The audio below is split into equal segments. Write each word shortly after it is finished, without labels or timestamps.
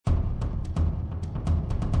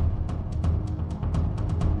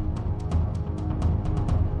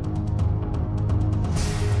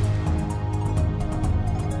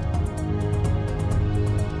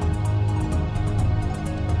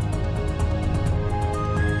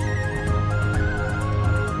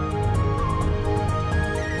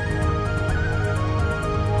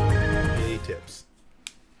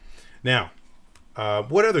Now,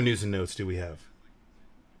 what other news and notes do we have?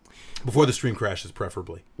 Before the stream crashes,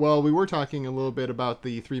 preferably. Well, we were talking a little bit about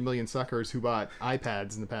the 3 million suckers who bought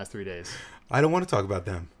iPads in the past 3 days. I don't want to talk about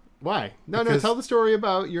them. Why? No, Because- tell the story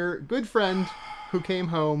about your good friend who came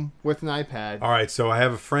home with an iPad. All right, so I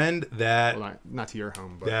have a friend that Well, not to your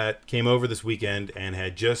home, but... that came over this weekend and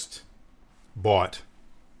had just bought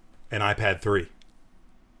an iPad 3.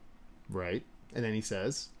 Right. And then he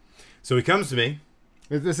says... So he comes to me.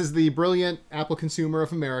 This is the brilliant Apple consumer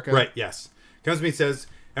of America. Right, yes. Comes to me and says,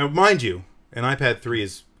 and mind you, an iPad 3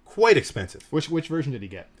 is quite expensive. Which version did he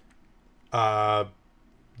get? The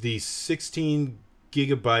 16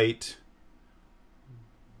 gigabyte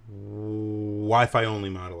Wi-Fi only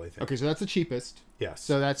model, I think. Okay, so that's the cheapest. Yes.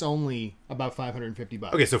 So that's only about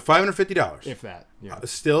 $550. Okay, so $550. If that. Yeah.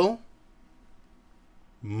 Still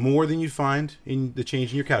more than you'd find in the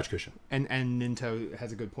change in your couch cushion. And Ninto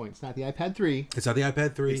has a good point. It's not the iPad 3. It's not the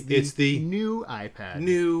iPad 3. It's the It's the new iPad.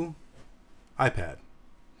 new iPad.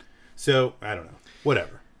 So, I don't know.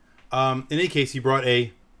 Whatever. In any case, he brought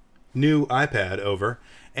a new iPad over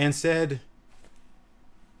and said,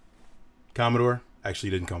 Commodore.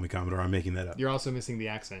 Actually, he didn't call me Commodore. I'm making that up. You're also missing the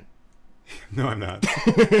accent. No, I'm not.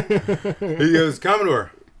 He goes,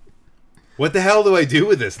 Commodore, what the hell do I do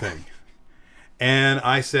with this thing? And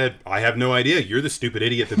I said, I have no idea. You're the stupid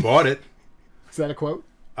idiot that bought it. Is that a quote?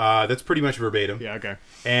 That's pretty much verbatim. Yeah, okay.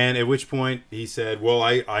 And at which point he said, well,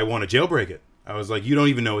 I want to jailbreak it. I was like, you don't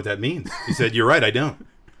even know what that means. He said, you're right, I don't.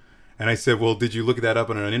 And I said, well, did you look that up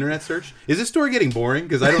on an internet search? Is this story getting boring?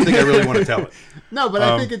 Because I don't think I really want to tell it. No, but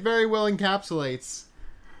I think it very well encapsulates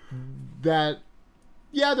that,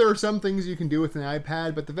 yeah, there are some things you can do with an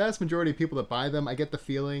iPad, but the vast majority of people that buy them, I get the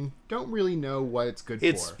feeling, don't really know what it's good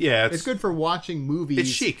for. Yeah, it's good for watching movies. It's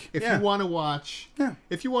chic. If yeah. you want to watch, Yeah.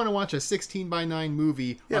 if you want to watch a 16:9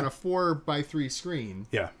 movie Yeah. on a 4:3 screen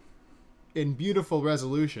Yeah. in beautiful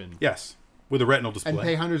resolution, Yes. With a retinal display. and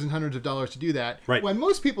pay hundreds and hundreds of dollars to do that, Right. when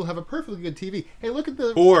most people have a perfectly good TV. Hey, look at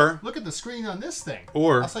the screen on this thing.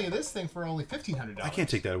 Or- I'll sell you this thing for only $1,500. I can't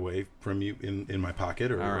take that away from you in my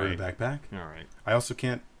pocket or in a backpack. All right. I also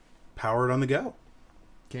can't power it on the go.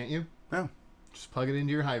 Can't you? No. Just plug it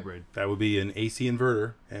into your hybrid. That would be an AC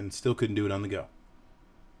inverter and still couldn't do it on the go.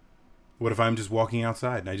 What if I'm just walking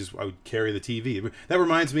outside and I would carry the TV? That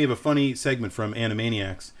reminds me of a funny segment from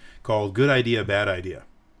Animaniacs called Good Idea, Bad Idea.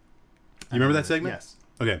 You remember that segment? Yes.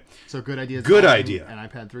 Okay. So good idea. Good idea. An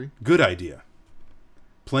iPad 3? Good idea.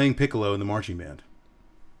 Playing piccolo in the marching band.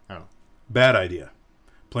 Oh. Bad idea.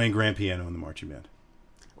 Playing grand piano in the marching band.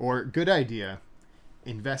 Or good idea.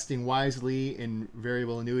 Investing wisely in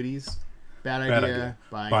variable annuities. Bad idea.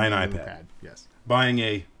 Buy an a new iPad. Yes. Buying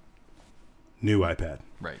a new iPad.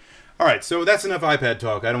 Right. All right, so that's enough iPad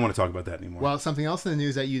talk. I don't want to talk about that anymore. Well, something else in the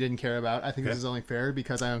news that you didn't care about. I think Okay. this is only fair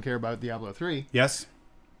because I don't care about Diablo 3. Yes?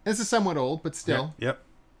 This is somewhat old, but still. Yep.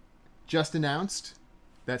 Just announced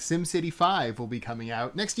that SimCity 5 will be coming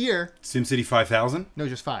out next year. SimCity 5000? No,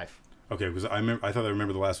 just 5. Okay, because I thought I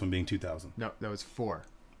remember the last one being 2000. No, that was 4.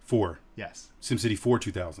 4. Yes. SimCity 4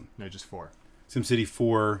 2000. No, just 4. SimCity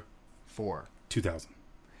 4 4. 2000.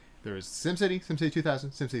 There's SimCity, SimCity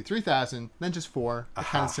 2000, SimCity 3000, then just 4. It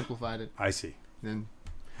kind of simplified it. I see. Then,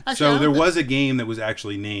 So there was a game that was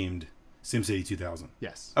actually named SimCity 2000.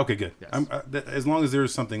 Yes. Okay, good. Yes. As long as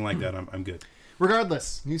there's something like that, I'm good.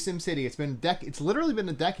 Regardless, new SimCity. It's been it's literally been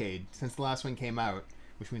a decade since the last one came out,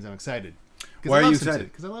 which means I'm excited. Why are you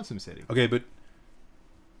excited? Because I love SimCity. Okay, but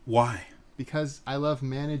why? Because I love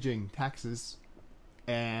managing taxes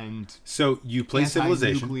and So you play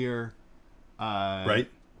Civilization, nuclear right?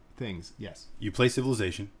 things. Yes. You play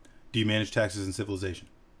Civilization. Do you manage taxes in Civilization?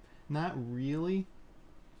 Not really.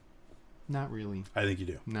 Not really. I think you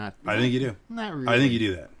do. Not. I think you do. Not really. I think you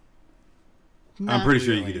do that. Not pretty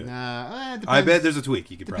sure you really. could do it. Nah, it I depends. bet there's a tweak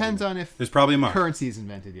you could Depends probably. on if There's probably a mod. currency is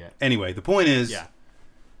invented yet. Anyway, the point is, Yeah.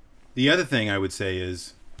 the other thing I would say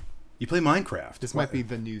is, you play Minecraft. This might be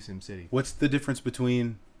the new SimCity. What's the difference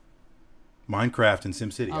between Minecraft and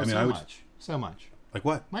SimCity? Oh, I mean, so I would much. So much. like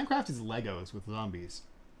what? Minecraft is Legos with zombies,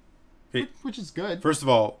 It- which is good. First of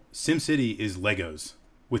all, SimCity is Legos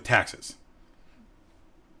with taxes.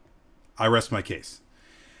 I rest my case.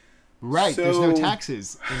 Right. There's no So-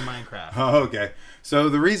 taxes in Minecraft. Oh, okay. So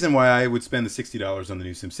the reason why I would spend the $60 on the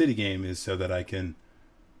new SimCity game is so that I can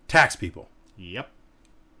tax people. Yep.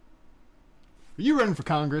 Are you running for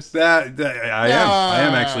Congress? That I am. I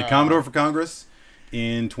am actually Commodore for Congress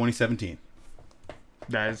in 2017.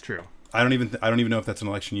 That is true. I don't even know if that's an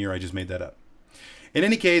election year. I just made that up. In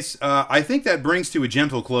any case, I think that brings to a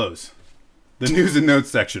gentle close the news and notes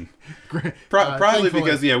section. Probably thankfully.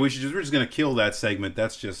 because we're just going to kill that segment.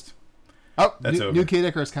 That's just Oh, That's new, over. new Kid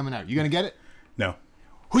Icarus coming out. You gonna get it? No,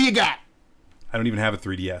 Who you got? I don't even have a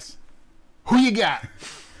 3DS. Who you got?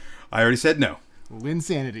 I already said no.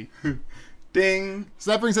 Linsanity. Ding.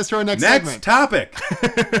 So that brings us to our next Next segment. topic.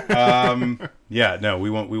 Yeah, no, we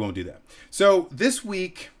won't do that. So this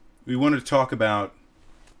week we wanted to talk about,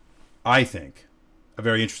 I think, a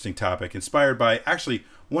very interesting topic inspired by actually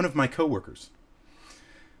one of my coworkers.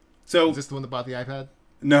 So Is this the one that bought the iPad?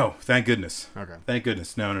 no, thank goodness. Okay. Thank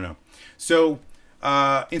goodness. No. So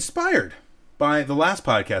inspired by the last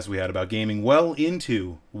podcast we had about gaming well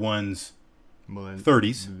into one's Well, then,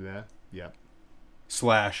 30s yeah.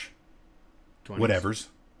 slash 20s, whatevers,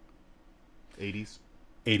 80s.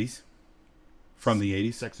 80s, from the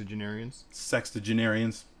 80s, Sexagenarians.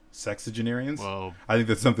 sexagenarians. Well, I think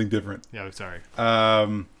that's something different. yeah, sorry.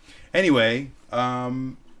 Anyway,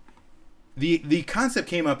 the concept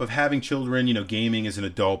came up of having children, gaming as an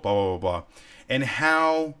adult, blah, blah, blah, blah, and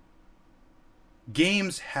how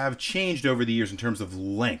games have changed over the years in terms of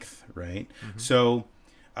length, right? Mm-hmm. So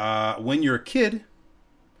when you're a kid,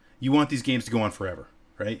 you want these games to go on forever,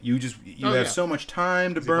 right? You have so much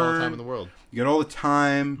time to burn. All the time in the world. You got all the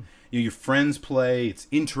time. Your friends play. It's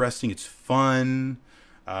interesting. It's fun.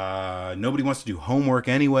 Nobody wants to do homework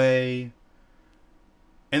anyway.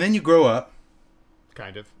 And then you grow up.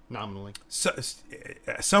 Kind of. Nominally. So,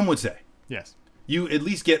 some would say. Yes. You at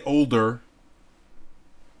least get older.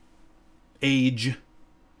 Age.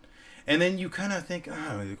 And then you kind of think,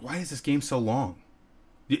 why is this game so long?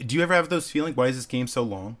 Do you ever have those feelings? Why is this game so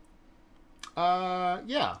long?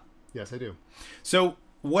 Yeah. Yes, I do. So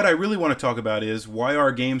what I really want to talk about is why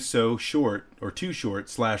are games so short or too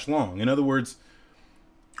short / long? In other words,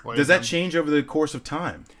 does that change over the course of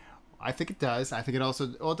time? I think it does. I think it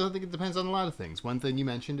also... Well, I think it depends on a lot of things. One thing you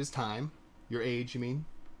mentioned is time. Your age, you mean.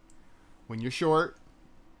 When you're short,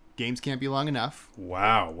 games can't be long enough.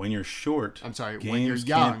 Wow. When you're short... I'm sorry, games when you're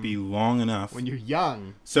young... can't be long enough. When you're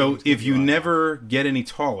young... So if you never get any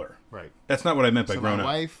taller... Right. That's not what I meant by so grown my up.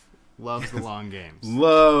 wife loves the long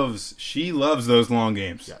games. She loves those long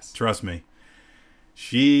games. Yes. Trust me.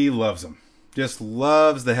 She loves them. Just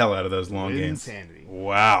loves the hell out of those long games. Insanity.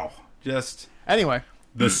 Wow. Just... Anyway...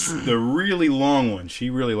 The really long ones. She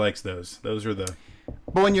really likes those. Those are the...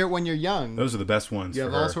 But when you're young... Those are the best ones you for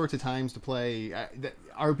have her. all sorts of times to play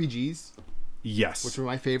RPGs, Yes. which were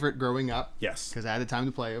my favorite growing up. Yes. Because I had the time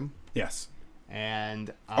to play them. Yes.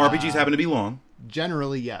 And... RPGs happen to be long.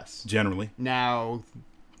 Generally, yes. Generally. Now,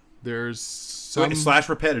 there's some... /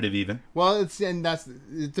 repetitive even. Well,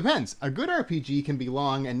 it depends. A good RPG can be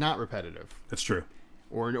long and not repetitive. That's true.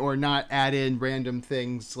 Or not add in random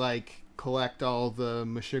things like collect all the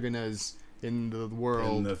Meshuggahs in the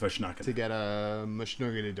world And the Vashnakan. to get a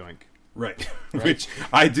Meshuggah doink. Right. Which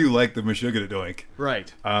I do like the Meshuggah doink.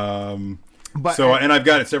 Right. But and I've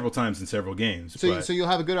got it several times in several games. So you'll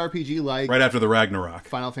have a good RPG like right after the Ragnarok.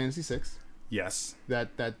 Final Fantasy VI. Yes. That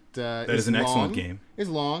is an excellent game. Is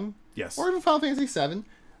long. Yes. Or even Final Fantasy VII.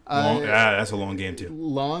 That's a long game too.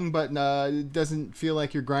 Long, but it doesn't feel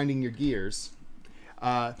like you're grinding your gears.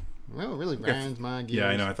 Well, it really grinds my gears. Yeah,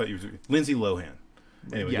 I know. I thought you were Lindsay Lohan.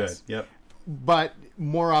 Anyway, Yes. good. Yep. But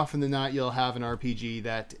more often than not, you'll have an RPG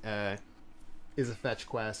that is a fetch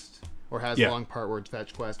quest or has a long part where it's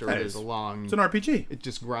fetch quest, or That it is. is a long... It's an RPG. It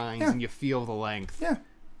just grinds Yeah. and you feel the length. Yeah.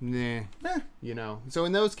 Nah. Yeah. So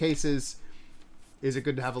in those cases, is it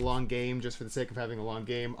good to have a long game just for the sake of having a long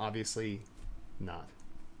game? Obviously not.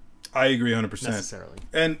 I agree 100%. Necessarily.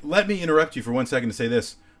 And let me interrupt you for 1 second to say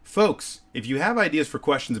this. Folks, if you have ideas for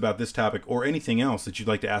questions about this topic or anything else that you'd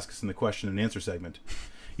like to ask us in the question and answer segment,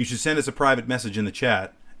 you should send us a private message in the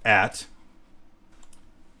chat at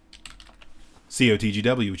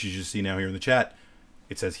COTGW, which you just see now here in the chat.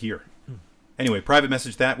 It says here. Anyway, private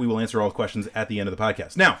message that. We will answer all questions at the end of the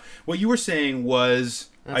podcast. Now, what you were saying was,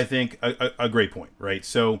 I think, a great point, right?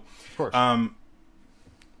 So, Of course. well,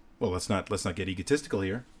 let's not get egotistical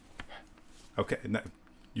here. Okay,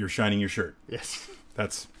 you're shining your shirt. Yes.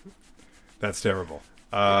 That's terrible.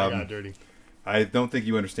 I got dirty. I don't think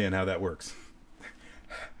you understand how that works.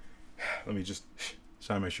 Let me just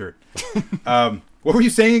shine my shirt. What were you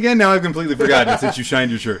saying again? Now I've completely forgotten since you shined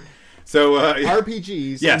your shirt. So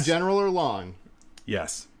RPGs in general are long.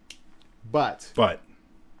 Yes. But But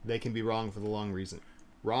they can be wrong for the long reason.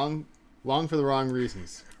 Long for the wrong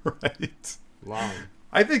reasons. right. Long.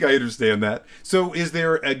 I think I understand that. So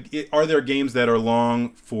are there games that are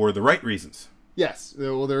long for the right reasons? Yes.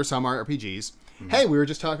 Well, there are some RPGs. Hey, we were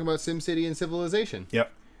just talking about SimCity and Civilization.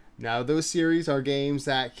 Yep. Now, those series are games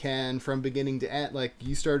that can, from beginning to end, like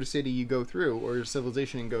you start a city, you go through, or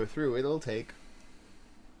Civilization and go through, it'll take,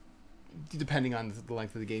 depending on the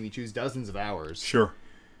length of the game you choose, dozens of hours. Sure.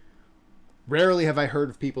 Rarely have I heard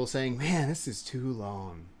of people saying, "Man, this is too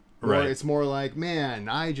long." Right. Or it's more like, "Man,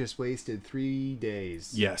 I just wasted 3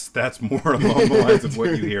 days." Yes, that's more along the lines of what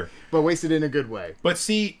you hear. But wasted in a good way. But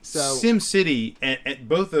see, So- SimCity and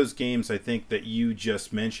both those games I think that you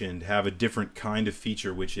just mentioned have a different kind of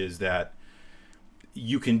feature, which is that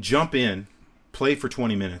you can jump in, play for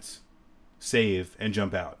 20 minutes, save, and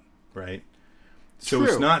jump out, right? So True.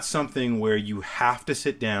 it's not something where you have to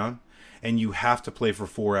sit down and you have to play for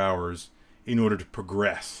 4 hours in order to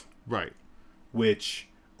progress, Right. which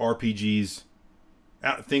RPGs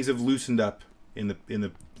things have loosened up in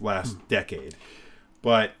the last decade,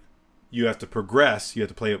 but you have to progress. You have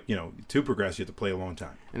to play. To progress, you have to play a long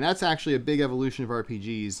time. And that's actually a big evolution of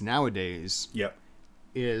RPGs nowadays. Yep.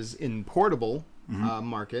 Is in portable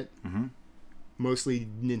market, mostly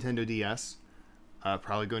Nintendo DS,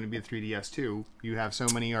 probably going to be the 3DS too. You have so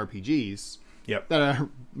many RPGs Yep. that are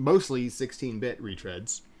mostly 16-bit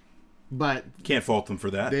retreads, but Can't fault them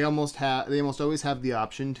for that. they almost always have the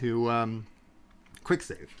option to quick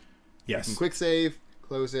save. You Yes. can quick save,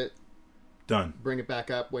 close it, Done. bring it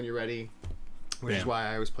back up when you're ready, which is Bam. why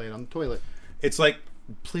I always play it on the toilet. It's like,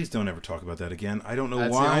 please don't ever talk about that again. I don't know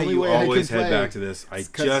That's the why only you way I can always head play. back to this. I It's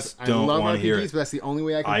 'cause just I don't love want to hear RPGs, it. but that's the only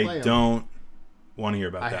way I can play I them. don't want to hear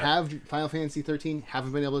about I that. have Final Fantasy 13,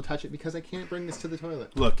 haven't been able to touch it because I can't bring this to the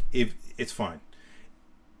toilet. Look, if it's fine.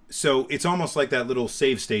 So it's almost like that little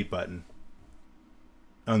save state button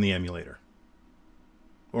on the emulator.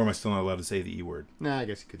 Or am I still not allowed to say the E word? Nah, I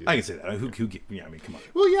guess you could do I that. can say that. Yeah, I mean, come on.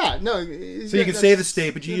 Well, yeah, no. So you can save the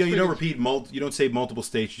state, but you don't repeat. You don't save multiple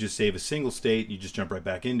states. You just save a single state. You just jump right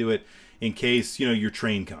back into it in case your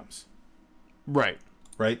train comes. Right.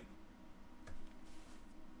 Right.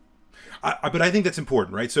 But I think that's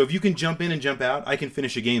important, right? So if you can jump in and jump out, I can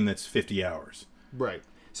finish a game that's 50 hours. Right.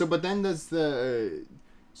 So, but then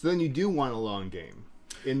so then you do want a long game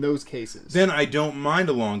in those cases. Then I don't mind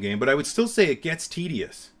a long game, but I would still say it gets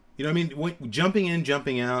tedious. You know what I mean? Jumping in,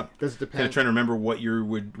 jumping out. Does it depend? Kind of trying to remember what you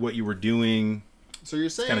were doing. So you're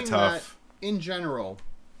saying kinda that tough. in general,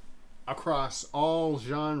 across all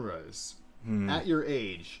genres, at your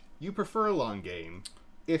age, you prefer a long game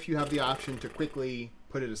if you have the option to quickly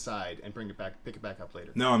put it aside and pick it back up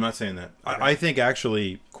later. No, I'm not saying that. I think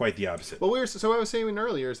actually quite the opposite. Well, so what I was saying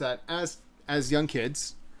earlier is that as young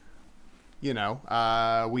kids, we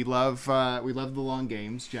love the long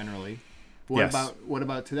games generally. Yes. What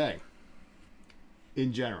about today?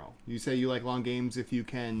 In general, you say you like long games if you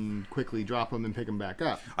can quickly drop them and pick them back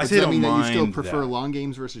up. I Does say that don't mean that you still mind prefer that. long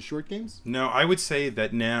games versus short games? No, I would say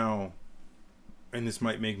that now, and this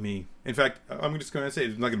might make me. In fact, I'm just going to say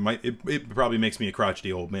it probably makes me a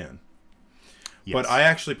crotchety old man. Yes. But I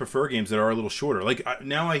actually prefer games that are a little shorter. Like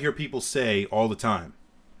now, I hear people say all the time,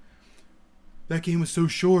 "That game was so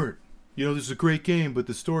short. This is a great game, but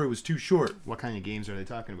the story was too short." What kind of games are they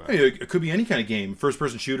talking about? Hey, it could be any kind of game.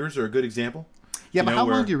 First-person shooters are a good example. Yeah, but how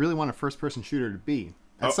where- long do you really want a first-person shooter to be?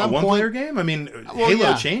 At A some one-player point, game? I mean, Well, Halo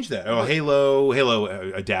yeah. changed that. Oh, Halo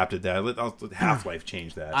adapted that. Half-Life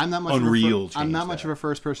changed that. I'm not much Unreal of a, I'm not much that. of a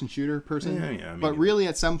first-person shooter person. Yeah, me but neither. really,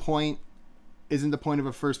 at some point, isn't the point of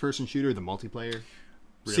a first-person shooter the multiplayer?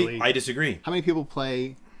 Really? See, I disagree. How many people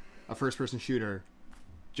play a first-person shooter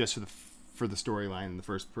just for the storyline and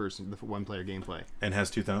the one-player gameplay? And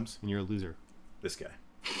has two thumbs? And you're a loser. This guy.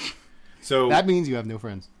 So That means you have no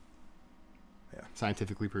friends. Yeah.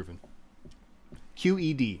 Scientifically proven.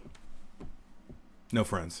 QED. no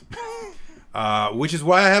friends. Which is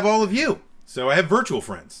why I have all of you. So I have virtual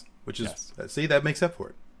friends, which is Yes. see, that makes up for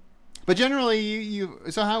it. But generally,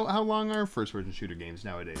 so how long are first-person shooter games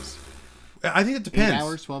nowadays? I think it 8 depends.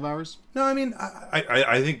 hours, 12 hours? No, I mean,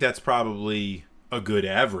 I think that's probably a good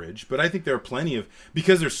average, but I think there are plenty of,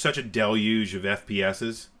 because there's such a deluge of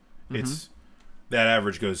FPSs, it's that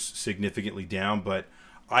average goes significantly down, but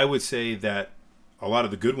I would say that a lot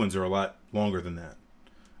of the good ones are a lot longer than that.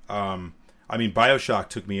 I mean, BioShock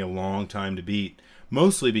took me a long time to beat,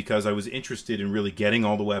 mostly because I was interested in really getting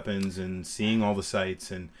all the weapons and seeing all the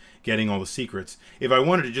sights and getting all the secrets. If I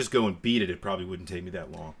wanted to just go and beat it, it probably wouldn't take me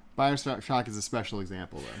that long. BioShock is a special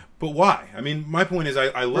example, though. But why? I mean, my point is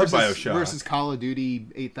I love BioShock. Versus Call of Duty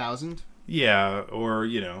 8000? Yeah, or,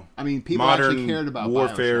 I mean, people Modern actually cared about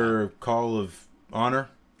Warfare, Call of Honor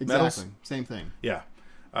medals. Exactly. Same thing. Yeah.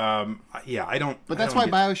 I don't... But that's why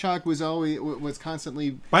BioShock was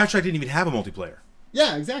constantly... BioShock didn't even have a multiplayer.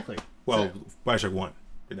 Yeah, exactly. Well, Bioshock 1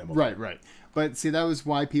 didn't have multiplayer. Right. But see, that was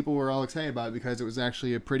why people were all excited about it, because it was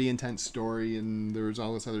actually a pretty intense story and there was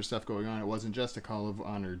all this other stuff going on. It wasn't just a Call of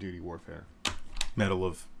Honor Duty Warfare. Medal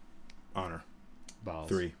of Honor Balls.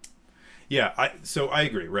 3. Yeah, so I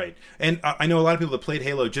agree, right. And I know a lot of people that played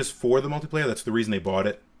Halo just for the multiplayer. That's the reason they bought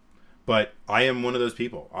it. But I am one of those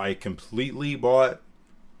people. I completely bought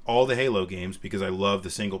all the Halo games because I love the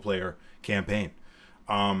single player campaign.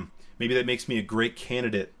 Maybe that makes me a great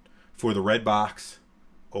candidate for the Red Box,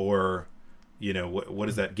 or what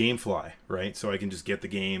is that, GameFly, right? So I can just get the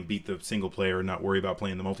game, beat the single player, and not worry about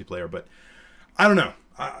playing the multiplayer. But I don't know.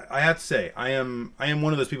 I have to say I am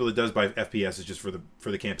one of those people that does buy FPSs just for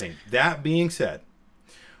the campaign. That being said,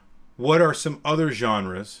 what are some other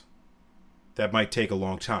genres that might take a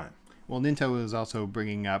long time? Well, Ninto was also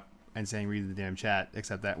bringing up and saying read the damn chat,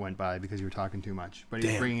 except that went by because you were talking too much. But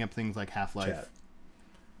he's bringing up things like Half-Life. Chat.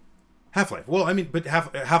 Half-Life. Well, I mean, but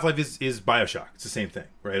Half-Life is BioShock. It's the same thing,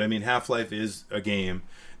 right? I mean, Half-Life is a game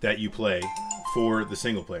that you play for the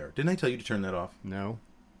single player. Didn't I tell you to turn that off? No.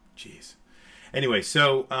 Jeez. Anyway,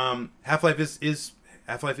 so Half-Life is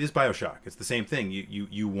BioShock. It's the same thing.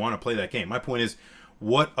 You want to play that game. My point is,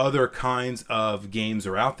 what other kinds of games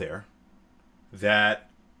are out there that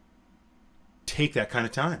take that kind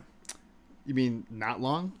of time? You mean not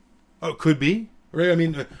long? Oh, it could be. Right? I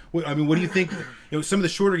mean, what do you think? Some of the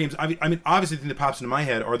shorter games. I mean, obviously, the thing that pops into my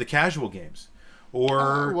head are the casual games,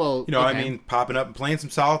 or okay. I mean, popping up and playing some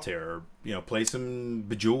solitaire, or play some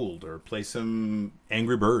Bejeweled, or play some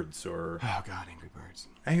Angry Birds, or oh god, Angry Birds.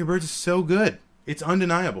 Angry Birds is so good. It's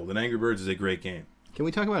undeniable that Angry Birds is a great game. Can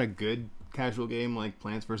we talk about a good casual game like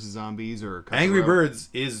Plants vs. Zombies or Angry Birds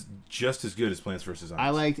is just as good as Plants vs. Zombies. I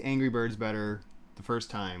liked Angry Birds better the first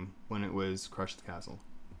time when it was Crush the Castle.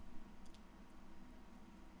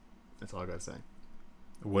 That's all I gotta say.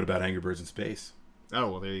 What about Angry Birds in Space? Oh,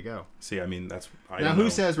 well, there you go. See, I mean, now, who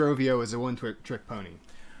says Rovio is a one-trick pony?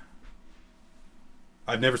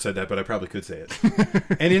 I've never said that, but I probably could say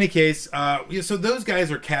it. In any case, so those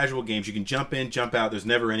guys are casual games. You can jump in, jump out. There's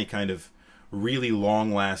never any kind of really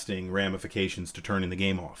long-lasting ramifications to turning the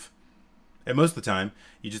game off. And most of the time,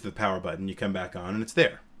 you just hit the power button, you come back on, and it's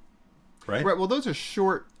there. Right? Right, well, those are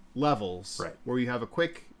short levels. Right. Where you have a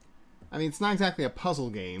quick... I mean, it's not exactly a puzzle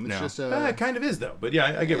game. It's just a... it kind of is, though. But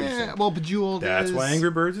yeah, I get what you're saying. Well, Bejeweled That's is... why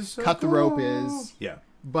Angry Birds is so Cut cool. the Rope is... Yeah.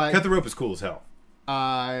 But Cut the Rope is cool as hell.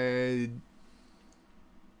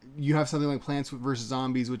 You have something like Plants vs.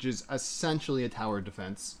 Zombies, which is essentially a tower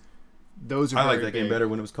defense. Those are I very like that game big. better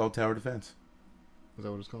when it was called Tower Defense. Was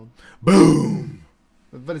that what it's called? Boom!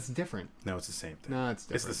 But it's different. No, it's the same thing. No, it's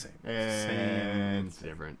different. It's the same. It's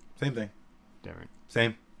different. Same thing. Different.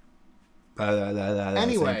 Same.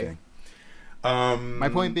 Anyway. Same thing. My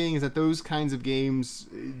point being is that those kinds of games,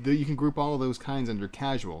 you can group all of those kinds under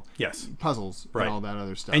casual. Yes. Puzzles Right. and all that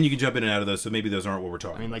other stuff. And you can jump in and out of those, so maybe those aren't what we're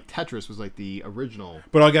talking I mean, like Tetris was like the original.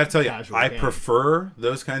 But I got to tell you, casual I game. prefer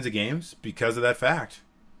those kinds of games because of that fact.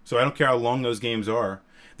 So I don't care how long those games are.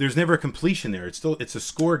 There's never a completion there. It's a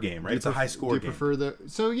score game, right? It's a high score Do you game. prefer the...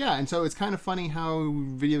 So, yeah, and so it's kind of funny how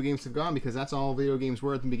video games have gone because that's all video games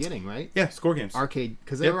were at the beginning, right? Yeah, score games. Arcade,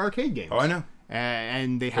 because they Yep. were arcade games. Oh, I know.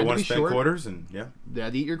 And they They had to want be to spend short. quarters, and yeah. You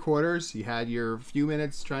had to eat your quarters. You had your few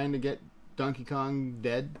minutes trying to get Donkey Kong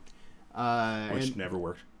dead. Which and, never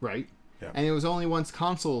worked. right. Yeah. And it was only once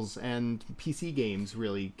consoles and PC games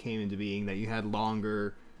really came into being that you had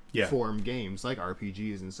longer form games like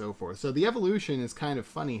RPGs and so forth. So the evolution is kind of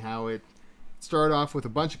funny how it started off with a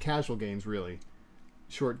bunch of casual games, really.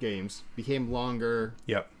 Short games, became longer.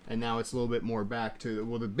 Yep. And now it's a little bit more back to,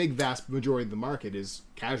 well, the big vast majority of the market is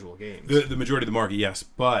casual games. The majority of the market, yes.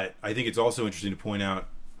 But I think it's also interesting to point out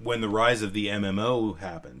when the rise of the MMO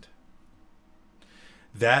happened,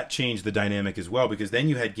 that changed the dynamic as well, because then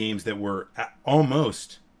you had games that were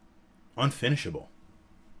almost unfinishable.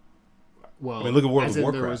 Well, I mean, look at World as of in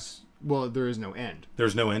Warcraft. There is no end.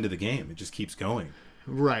 There's no end to the game. It just keeps going.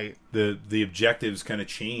 Right. The objectives kind of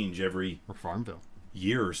change every Or Farmville.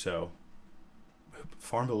 year or so.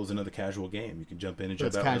 Farmville is another casual game. You can jump in and But jump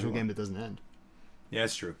it's out. a casual whenever you game want. that doesn't end. Yeah,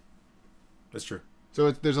 that's true. That's true. So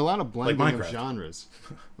there's a lot of blending Like of Minecraft. genres.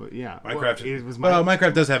 But yeah. Minecraft. Well,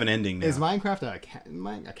 Minecraft does have an ending now. is Minecraft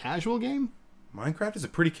a casual game? Minecraft is a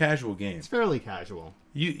pretty casual game. It's fairly casual.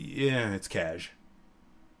 Yeah, it's cash.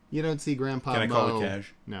 You don't see Grandpa Mo. Can I call it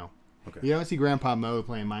cash? No. Okay. You don't see Grandpa Mo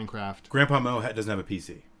playing Minecraft. Grandpa Mo doesn't have a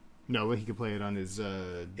PC. No, but he could play it on his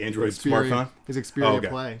Android Xperia, smartphone? His Xperia okay.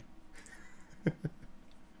 Play.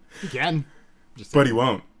 He can. Just But saying. he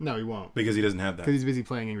won't, No, he won't. because he doesn't have that. Because he's busy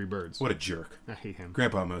playing Angry Birds. What a jerk. I hate him.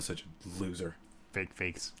 Grandpa Mo's such a loser.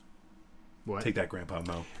 Fakes. What? Take that, Grandpa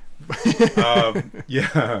Mo.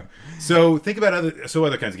 Yeah. So think about other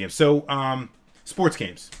kinds of games. So sports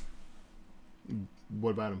games,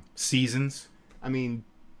 What about him? seasons. I mean,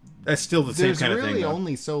 That's still the same there's kind of really thing. though.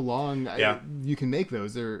 only so long you can make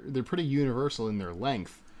those. They're pretty universal in their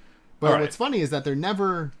length. But All right. what's funny is that they're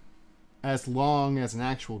never as long as an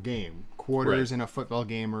actual game. quarters in a football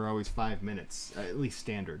game are always 5 minutes, at least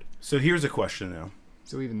standard. So here's a question now.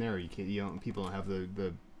 So even there, people don't have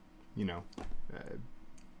the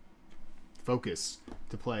focus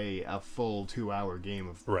to play a full 2-hour game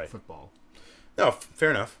of football. No,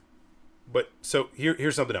 fair enough. But so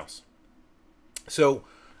here's something else. So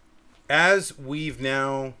as we've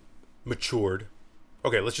now matured,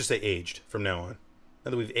 okay, let's just say aged from now on.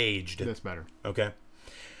 Now that we've aged. That's better. Okay.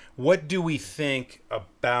 What do we think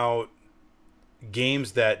about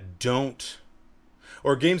games that don't,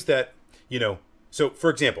 or games that, so for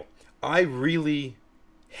example, I really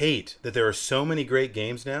hate that there are so many great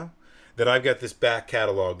games now that I've got this back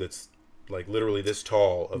catalog that's like literally this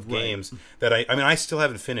tall of games that I still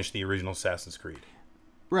haven't finished the original Assassin's Creed.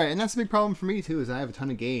 Right, and that's a big problem for me too, is I have a ton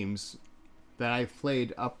of games that I've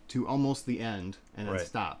played up to almost the end and then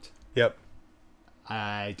stopped. Yep.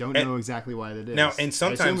 I don't know exactly why that is. Now, and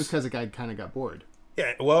sometimes I assume it's because I kind of got bored.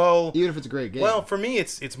 Yeah, well, even if it's a great game. Well, for me,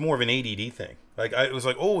 it's more of an ADD thing. Like I was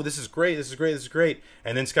like, oh, this is great,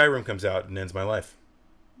 and then Skyrim comes out and ends my life.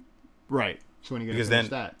 Right. So when are you gonna finish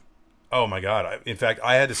that? Oh my god! In fact,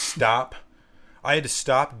 I had to stop. I had to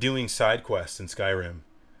stop doing side quests in Skyrim,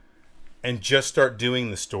 and just start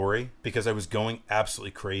doing the story because I was going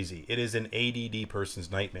absolutely crazy. It is an ADD person's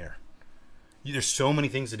nightmare. There's so many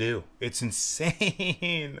things to do. It's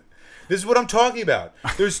insane. This is what I'm talking about.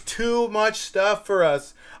 There's too much stuff for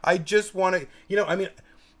us. I just want to,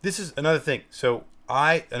 this is another thing. So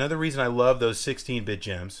another reason I love those 16-bit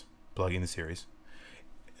gems, plugging the series.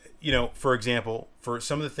 For example, for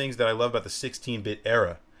some of the things that I love about the 16-bit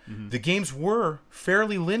era, the games were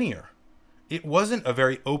fairly linear. It wasn't a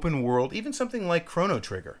very open world, even something like Chrono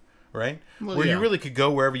Trigger, right? Well, where you really could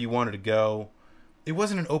go wherever you wanted to go. It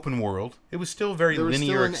wasn't an open world. It was still a very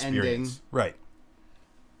linear experience. Ending. Right.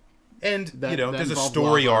 And, there's a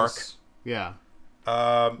story arc. Yeah.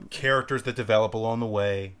 Characters that develop along the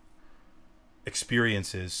way.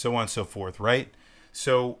 Experiences, so on and so forth, right?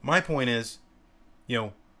 So, my point is,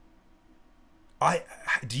 do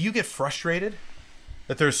you get frustrated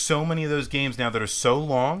that there's so many of those games now that are so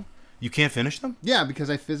long, you can't finish them? Yeah,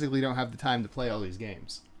 because I physically don't have the time to play all these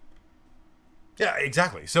games. Yeah,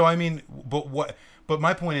 exactly. So, but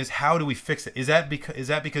my point is, how do we fix it? Is that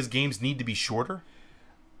because games need to be shorter?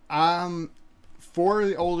 For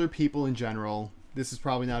the older people in general, this is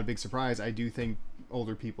probably not a big surprise. I do think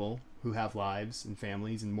older people who have lives and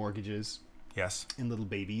families and mortgages, yes, and little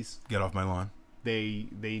babies, get off my lawn. They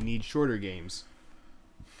need shorter games,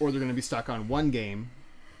 or they're going to be stuck on one game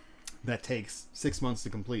that takes 6 months to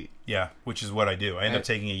complete. Yeah, which is what I do. I end up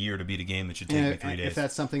taking a year to beat a game that should take me 3 days. If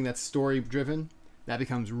that's something that's story driven, that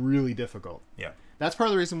becomes really difficult. Yeah. That's part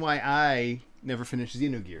of the reason why I never finished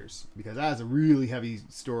Xenogears, because that was a really heavy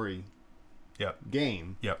story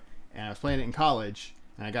game. Yep. And I was playing it in college,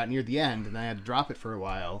 and I got near the end, and I had to drop it for a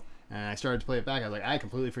while, and I started to play it back. I was like, I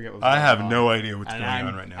completely forget what was going on. I have no idea what's going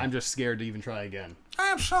on right now. I'm just scared to even try again.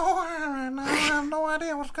 I'm so high right now. I have no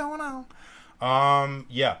idea what's going on.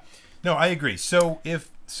 Yeah. No, I agree. So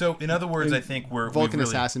in other words, I think Vulcan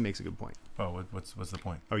Assassin makes a good point. Oh, what's the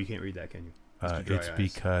point? Oh, you can't read that, can you? It's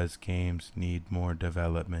because games need more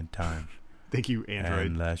development time. Thank you, Android.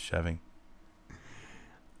 And less shoving.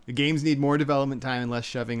 The games need more development time and less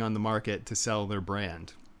shoving on the market to sell their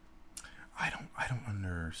brand. I don't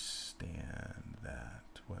understand that.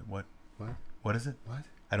 What? What? What is it? What?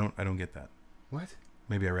 I don't get that. What?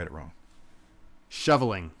 Maybe I read it wrong.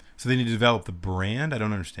 Shoveling. So they need to develop the brand? I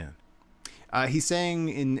don't understand. He's saying,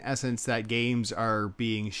 in essence, that games are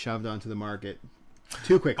being shoved onto the market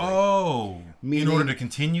too quickly. Oh, in order to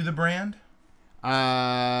continue the brand? Like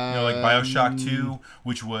BioShock 2,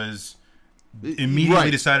 which was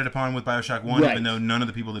immediately decided upon with BioShock 1, even though none of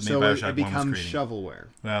the people that made BioShock 1 was creating. So it becomes shovelware.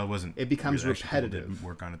 Well, it wasn't. It becomes repetitive. People didn't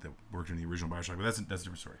work on it that worked in the original BioShock, but that's a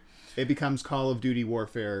different story. It becomes Call of Duty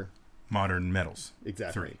Warfare. Modern Metals.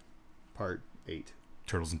 Exactly. 3. Part 8.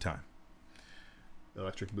 Turtles in Time.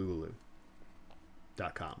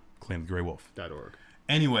 ElectricBoogaloo.com. Claim the Grey Wolf. .org.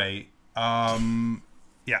 Anyway, yeah,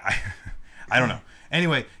 I don't know.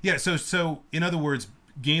 Anyway, yeah, so in other words,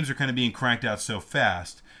 games are kind of being cranked out so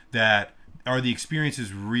fast that are the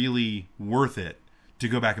experiences really worth it to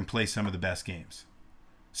go back and play some of the best games?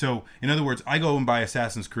 So, in other words, I go and buy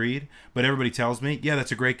Assassin's Creed, but everybody tells me, yeah,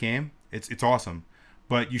 that's a great game. It's awesome.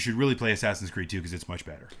 But you should really play Assassin's Creed 2 because it's much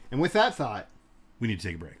better. And with that thought, we need to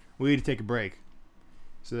take a break. We need to take a break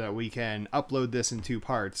so that we can upload this in 2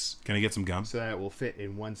 parts. Can I get some gum? So that it will fit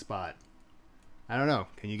in one spot. I don't know.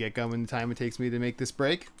 Can you get gum in the time it takes me to make this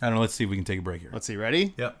break? I don't know. Let's see if we can take a break here. Let's see.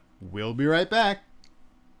 Ready? Yep. We'll be right back.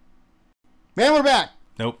 Man, we're back.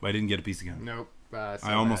 Nope, I didn't get a piece of gum. Nope. So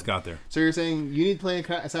I almost bad. got there. So you're saying you need to play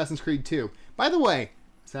Assassin's Creed 2. By the way,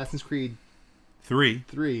 Assassin's Creed 3.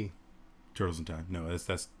 3. Turtles in Time. No,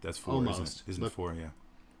 that's 4. Almost. Isn't it? Isn't Look- it 4? Yeah.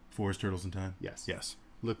 4 is Turtles in Time. Yes. Yes.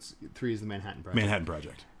 Looks 3 is the Manhattan Project. Manhattan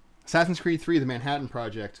Project. Assassin's Creed 3, the Manhattan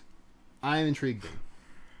Project. I'm intrigued in.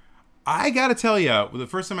 I gotta tell you, the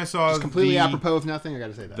first time I saw Just completely apropos of nothing, I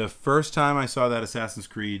gotta say that. the first time I saw that Assassin's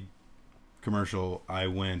Creed commercial, I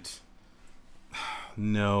went,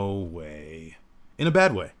 no way, in a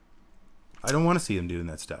bad way. I don't want to see them doing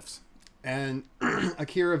that stuff. And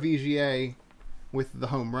Akira VGA with the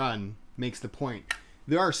home run makes the point.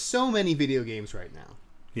 There are so many video games right now.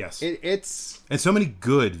 Yes, It's and so many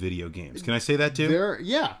good video games. Can I say that too?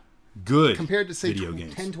 yeah. Good Compared to say video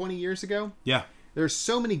games. 10, 20 years ago, Yeah, there's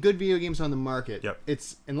so many good video games on the market. Yep.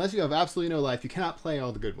 It's unless you have absolutely no life, you cannot play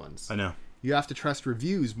all the good ones. I know. You have to trust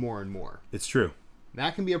reviews more and more. It's true.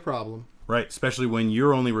 That can be a problem. Right, especially when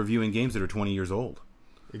you're only reviewing games that are 20 years old.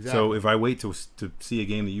 Exactly. So if I wait to see a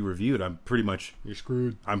game that you reviewed, I'm pretty much You're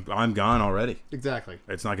screwed. I'm gone already. Exactly.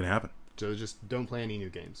 It's not going to happen. So just don't play any new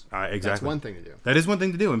games. Exactly. That's one thing to do. That is one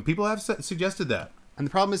thing to do, and people have suggested that. And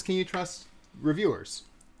the problem is, can you trust reviewers?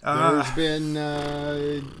 There's been,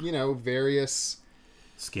 various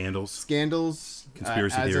Scandals. scandals.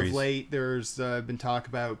 Conspiracy as theories. of late, there's been talk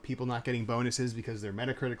about people not getting bonuses because their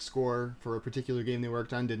Metacritic score for a particular game they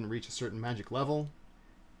worked on didn't reach a certain magic level.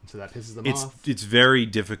 And so that pisses them off. It's very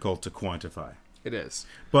difficult to quantify. It is.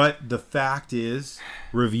 But the fact is,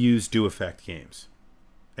 reviews do affect games.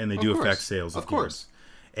 And they do course. affect sales of Of course.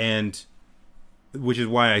 games. And which is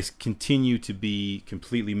why I continue to be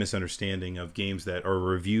completely misunderstanding of games that are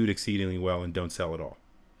reviewed exceedingly well and don't sell at all.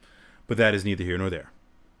 But that is neither here nor there.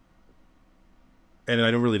 And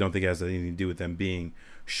I don't think it has anything to do with them being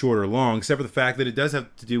short or long, except for the fact that it does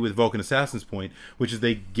have to do with Vulcan Assassin's point, which is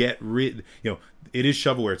they get rid, it is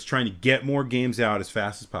shovelware. It's trying to get more games out as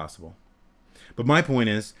fast as possible. But my point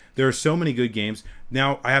is, there are so many good games.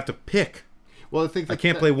 Now I have to pick. Well, I I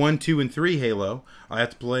can't play 1, 2, and 3 Halo. I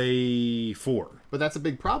have to play 4. But that's a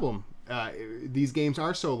big problem. These games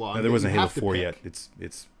are so long. Now, there that wasn't you Halo have to 4 pick. yet.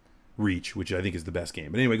 It's Reach, which I think is the best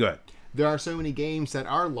game. But anyway, go ahead. There are so many games that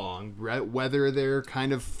are long, right? Whether they're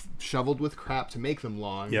kind of shoveled with crap to make them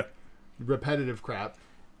long, Yep. repetitive crap,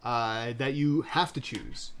 that you have to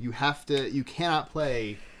choose. You cannot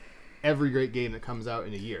play every great game that comes out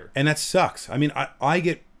in a year. And that sucks. I mean, I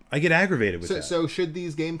get aggravated with that. So should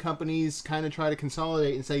these game companies kind of try to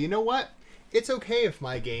consolidate and say, you know what? It's okay if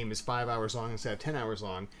my game is 5 hours long instead of 10 hours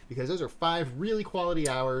long, because those are 5 really quality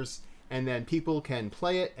hours, and then people can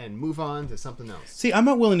play it and move on to something else. See, I'm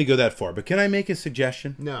not willing to go that far, but can I make a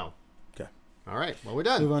suggestion? No. Okay. All right. Well, we're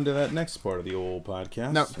done. Move on to that next part of the old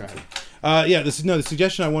podcast. No. Go ahead. The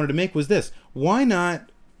suggestion I wanted to make was this. Why not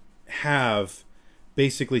have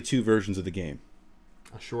basically 2 versions of the game?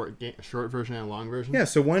 A short version and a long version? Yeah,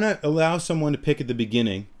 so why not allow someone to pick at the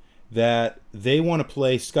beginning that they want to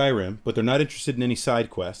play Skyrim, but they're not interested in any side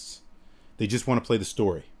quests. They just want to play the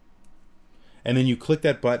story. And then you click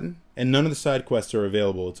that button, and none of the side quests are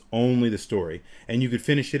available. It's only the story. And you could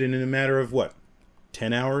finish it in a matter of,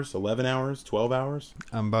 10 hours, 11 hours, 12 hours?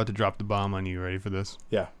 I'm about to drop the bomb on you. Ready for this?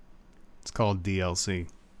 Yeah. It's called DLC.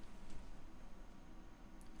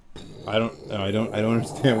 I don't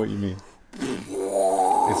understand what you mean.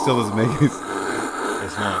 It still doesn't make it.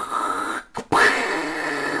 It's not.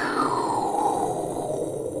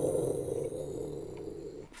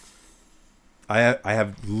 I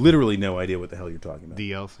have literally no idea what the hell you're talking about.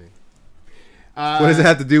 DLC. What does it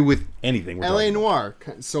have to do with anything? We're L.A. talking about?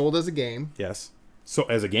 Noir, sold as a game, Yes. So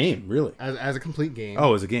as a game, really? as a complete game.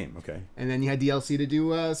 Oh, as a game. Okay. And then you had DLC to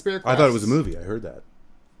do Spare Quests. I thought it was a movie. I heard that.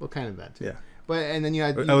 Well, kind of that, too. Yeah. But, and then you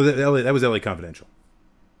had... Oh, that was LA Confidential.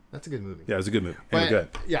 That's a good movie. Yeah, it was a good movie. Anyway, good.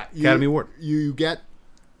 Yeah. Academy Award. You get...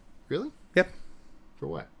 Really? Yep. For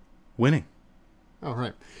what? Winning. Oh,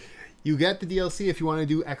 right. You get the DLC if you want to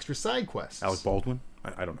do extra side quests. Alec Baldwin.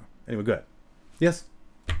 I don't know. Anyway, go ahead. Yes.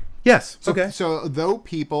 Yes. So, Okay. So, though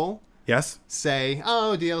people Yes. say,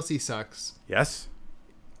 oh, DLC sucks, Yes.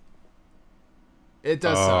 it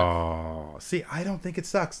does suck. Oh, see, I don't think it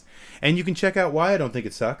sucks. And you can check out why I don't think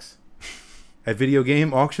it sucks at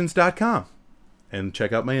videogameauctions.com and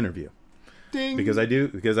check out my interview. Ding. Because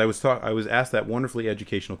I was asked that wonderfully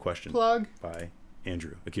educational question Plug. by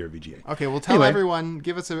Andrew, Akira VGA. Okay, well, tell Anyway. everyone,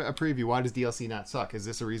 give us a preview. Why does DLC not suck? Is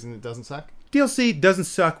this a reason it doesn't suck? DLC doesn't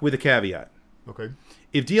suck with a caveat. Okay.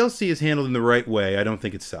 If DLC is handled in the right way, I don't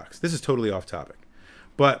think it sucks. This is totally off topic.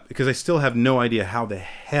 But because I still have no idea how the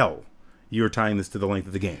hell you're tying this to the length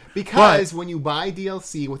of the game. Because when you buy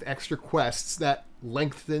DLC with extra quests, that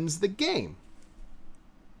lengthens the game.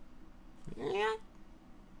 Yeah.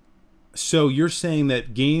 So you're saying that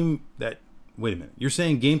wait a minute. You're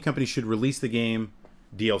saying game companies should release the game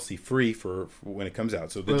DLC free for when it comes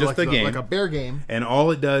out. So just like the game, like a bear game. and all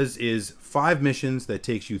it does is 5 missions that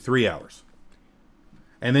takes you 3 hours,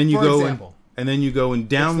 and then you For go example. and then you go and It's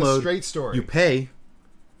the download. straight story. You pay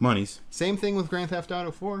monies. Same thing with Grand Theft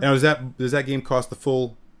Auto 4. Now does that game cost the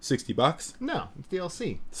full $60? No, it's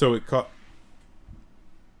DLC. So it cost.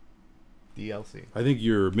 DLC. I think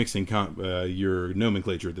you're mixing your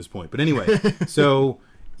nomenclature at this point. But anyway, so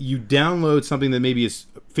you download something that maybe is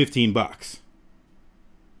 $15.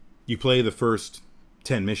 You play the first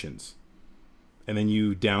 10 missions, and then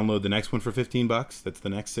you download the next one for $15. That's the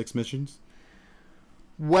next 6 missions.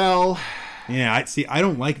 Well, Yeah, I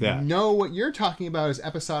don't like that. no, what you're talking about is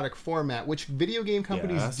episodic format, which video game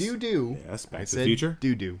companies Yes. do. Yes, Back I to the said Future.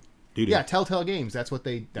 do. Do. Yeah, Telltale Games. That's what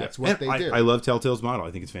they. What they do. I love Telltale's model.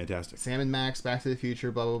 I think it's fantastic. Sam and Max, Back to the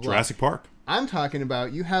Future, blah blah blah. Jurassic Park. I'm talking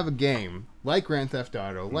about you have a game like Grand Theft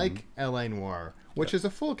Auto, like L.A. Noire, which is a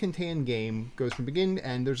full contained game, goes from beginning to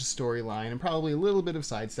end. There's a storyline and probably a little bit of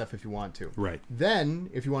side stuff if you want to. Right. Then,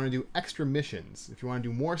 if you want to do extra missions, if you want to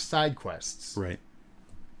do more side quests, Right.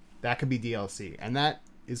 that could be DLC, and that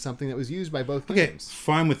is something that was used by both Okay, games.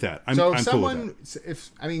 fine with that. I'm So if cool someone, with that.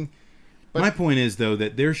 if I mean, My point is though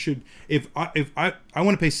that there should if I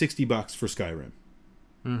want to pay $60 for Skyrim.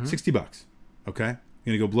 $60. Okay? I'm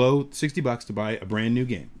going to go blow $60 to buy a brand new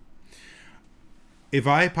game. If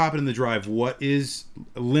I pop it in the drive, what is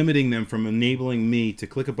limiting them from enabling me to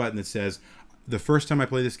click a button that says the first time I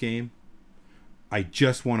play this game, I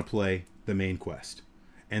just want to play the main quest.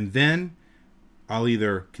 And then I'll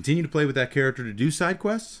either continue to play with that character to do side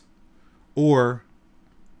quests, or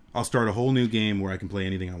I'll start a whole new game where I can play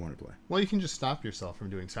anything I want to play. well, you can just stop yourself from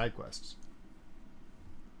doing side quests.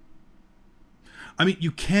 I mean,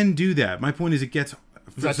 you can do that. My point is, it gets.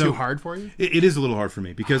 Is that too hard for you? It is a little hard for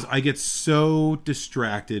me because I get so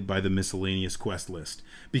distracted by the miscellaneous quest list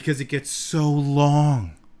because it gets so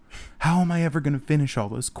long. How am I ever going to finish all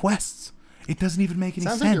those quests? It doesn't even make any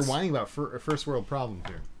Sounds sense. like you're whining about first world problems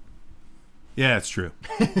here. Yeah, it's true.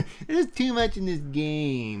 There's too much in this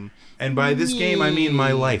game. And by this game, I mean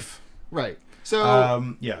my life. Right.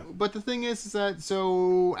 So, Yeah. but the thing is that,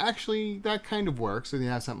 so actually that kind of works. So you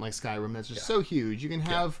have something like Skyrim that's just so huge. You can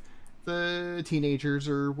have the teenagers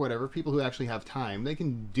or whatever, people who actually have time. They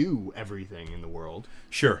can do everything in the world.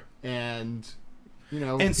 Sure. And,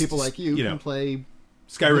 And people like you you know, can play.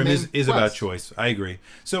 Skyrim The main is about quest. choice. I agree.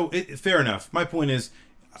 So, fair enough. My point is,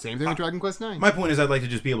 Same thing with Dragon Quest IX. my point is, I'd like to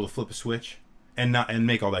just be able to flip a switch and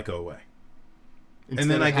make all that go away. Instead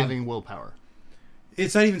then of I can- having willpower.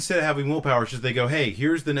 It's not even instead of having willpower. It's just they go, hey,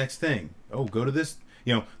 here's the next thing. Oh, go to this.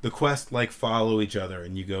 The quest like follow each other,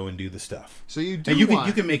 and you go and do the stuff. So you do And you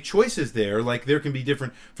want... can make choices there. Like there can be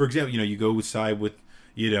different. For example, you go side with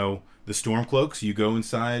the Stormcloaks. You go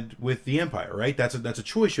inside with the Empire, right? That's a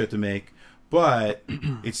choice you have to make. But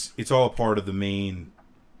it's all a part of the main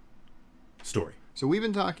story. So we've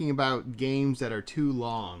been talking about games that are too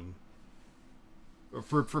long.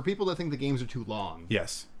 For people that think the games are too long,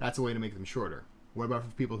 Yes. that's a way to make them shorter. What about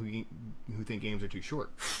for people who think games are too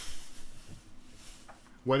short?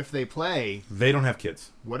 What if they play? They don't have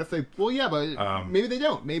kids. What if they? Well, yeah, but maybe they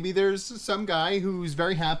don't. Maybe there's some guy who's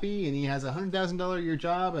very happy and he has a $100,000 a year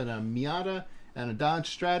job and a Miata and a Dodge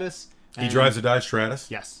Stratus. He and- drives a Dodge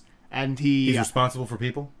Stratus. Yes, and he He's responsible for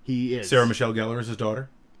people. he is Sarah Michelle Gellar is his daughter.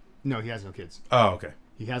 No, he has no kids. Oh, okay.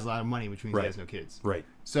 He has a lot of money, which means Right. he has no kids. Right.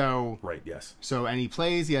 So Right. Yes. and he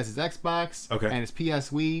plays. He has his Xbox Okay. and his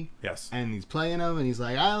PS Wii. Yes. And he's playing them, and he's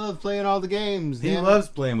like, I love playing all the games. He damn it." loves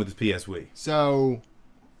playing with his PS Wii. So,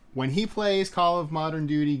 when he plays Call of Modern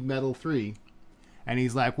Duty Medal 3, and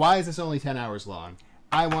he's like, why is this only 10 hours long?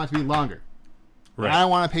 I want it to be longer. Right. And I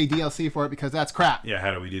don't want to pay DLC for it because that's crap. Yeah,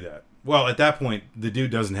 how do we do that? Well, at that point, the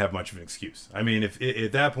dude doesn't have much of an excuse. I mean, if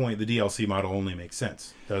at that point, the DLC model only makes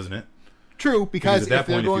sense, doesn't it? True, because Because at that if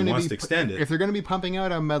they're point, if going he to wants be to extend it- if they're going to be pumping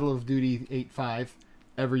out a Medal of Duty 8.5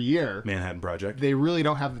 every year, Manhattan Project. they really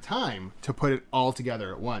don't have the time to put it all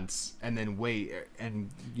together at once and then wait and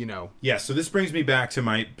Yeah, so this brings me back to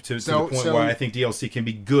the So- point so- why I think DLC can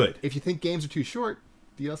be good. if you think games are too short,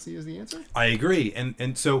 DLC is the answer. I agree,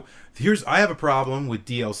 and so I have a problem with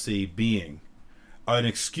DLC being an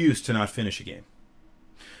excuse to not finish a game.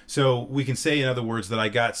 So we can say, in other words, that I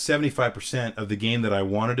got 75% of the game that I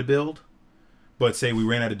wanted to build, but say we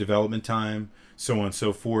ran out of development time, so on and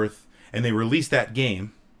so forth, and they release that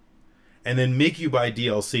game, and then make you buy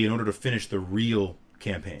DLC in order to finish the real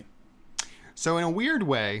campaign. So in a weird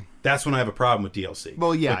way, That's when I have a problem with DLC.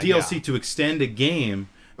 Well, yeah, But DLC to extend a game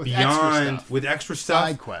beyond with extra stuff,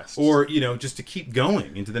 Side quests. or just to keep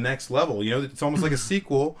going into the next level. It's almost like a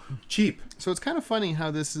sequel, cheap. So it's kind of funny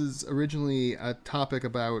how this is originally a topic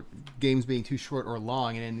about games being too short or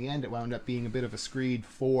long, and in the end it wound up being a bit of a screed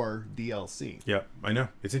for DLC. Yeah, I know.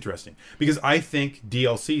 It's interesting because I think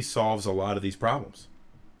DLC solves a lot of these problems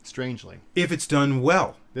Strangely, if it's done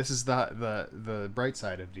well. this is the bright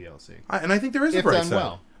side of DLC. And I think there is a If bright done side.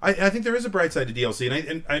 well. I think there is a bright side to DLC,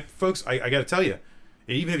 and I folks, I got to tell you,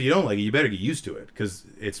 even if you don't like it, you better get used to it because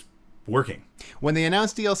it's working. When they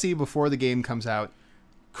announce DLC before the game comes out,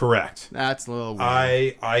 Correct. that's a little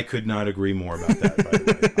weird. I could not agree more about that. By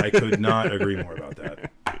the way, I could not agree more about that.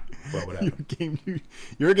 Well, whatever.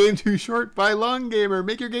 Your game too short by Long Gamer.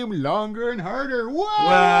 Make your game longer and harder.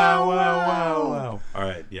 Wow! Wow. All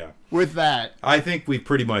right, yeah. With that, I think we've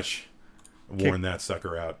pretty much worn that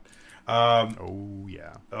sucker out. oh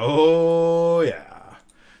yeah. Oh yeah.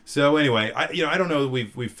 So anyway, I don't know that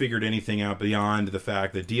we've figured anything out beyond the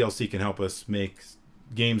fact that DLC can help us make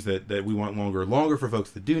games that we want longer for folks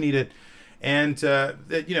that do need it, and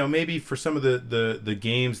that maybe for some of the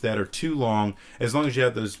games that are too long, as long as you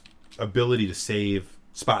have those ability to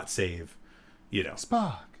spot save,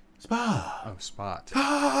 Spock. Oh, Spot.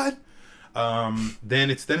 then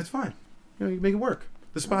it's fine. You can make it work.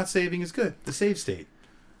 The spot saving is good. The save state,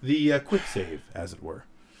 the quick save, as it were.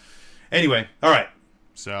 Anyway, all right.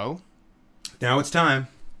 So, Now it's time.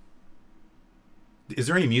 Is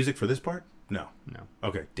there any music for this part? No.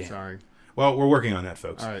 Okay, damn. Sorry. Well, we're working on that,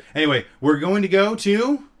 folks. All right. Anyway, we're going to go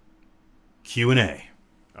to Q&A.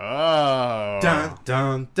 Oh. Dun,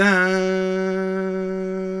 dun, dun.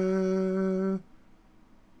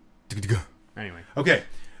 Anyway. Okay.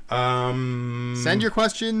 Send your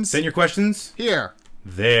questions. Send your questions here.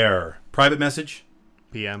 there. Private message,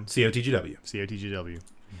 PM. COTGW. COTGW.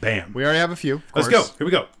 Bam. We already have a few. Of Let's course. go. Here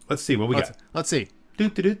we go. Let's see what we got. Let's see.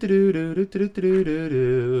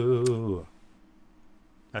 Do-do-do-do-do-do-do-do-do-do.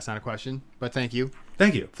 That's not a question, but thank you.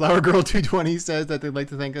 Thank you. Flower Girl 220 says that they'd like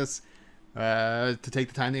to thank us to take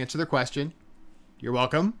the time to answer their question. You're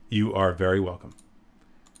welcome. You are very welcome.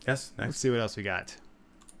 Yes, Let's next. see what else we got.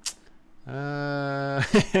 Is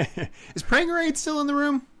Prangerade still in the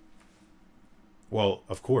room? Well,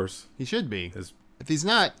 of course. He should be. Is If he's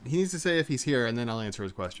not, he needs to say if he's here, and then I'll answer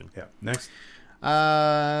his question. yeah. Next.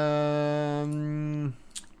 Okay,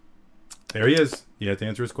 There he is. You have to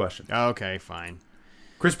answer his question. fine.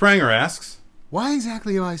 Chris Pranger asks. Why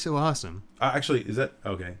exactly am I so awesome? Actually, is that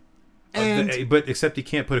okay? And But except he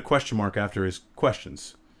can't put a question mark after his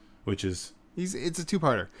questions, which is it's a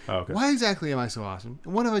two-parter. oh, okay. Why exactly am I so awesome?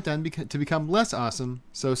 And what have I done to become less awesome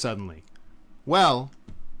so suddenly? Well,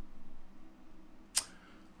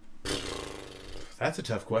 That's a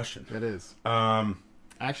tough question. it is. Um,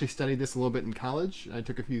 I actually studied this a little bit in college. I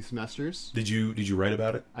took a few semesters. did you write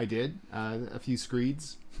about it? I did a few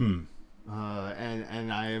screeds. And I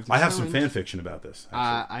have. I have some determined- fan fiction about this.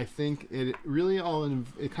 Actually. I think it really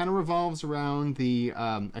it kind of revolves around the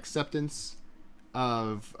acceptance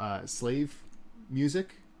of slave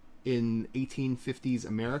music in 1850s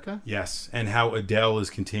America. Yes, and how Adele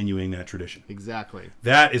is continuing that tradition. Exactly.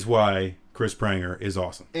 That is why Chris Pranger is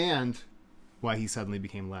awesome. And why he suddenly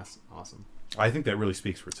became less awesome. I think that really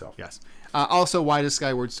speaks for itself. Yes. Also, why does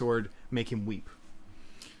Skyward Sword make him weep?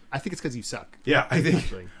 I think it's because you suck. Yeah, I think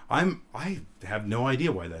Actually. I have no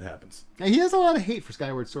idea why that happens. Now, he has a lot of hate for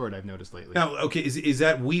Skyward Sword, I've noticed lately. Now, okay, is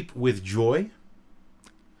that weep with joy?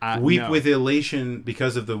 Weep no. with elation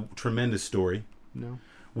because of the tremendous story? No,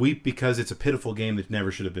 Weep because it's a pitiful game that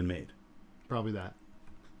never should have been made? probably that.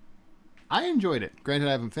 I enjoyed it. Granted,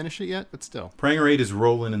 I haven't finished it yet, but still. Prangerade is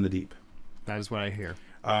rolling in the deep. That is what I hear.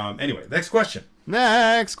 Anyway, next question.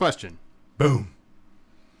 Next question. Boom.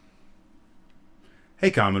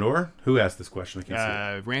 Hey, Commodore. Who asked this question? I can't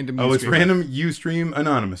see it. Random. Oh, it's Ustreamer. random Ustream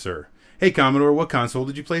Anonymouser. Hey, Commodore, what console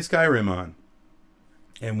did you play Skyrim on?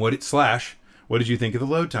 And what did you think of the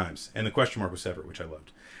load times? And the question mark was separate, which I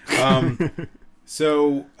loved.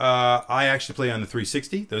 So I actually play on the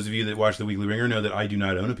 360. Those of you that watch the Weekly Ringer know that I do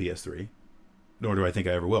not own a PS3, nor do I think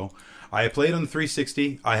I ever will. I have played on the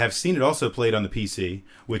 360. I have seen it also played on the PC,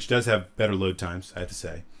 which does have better load times, I have to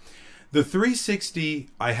say. The 360,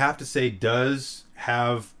 I have to say, does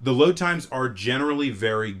have... The load times are generally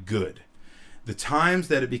very good. The times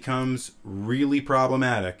that it becomes really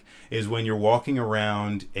problematic is when you're walking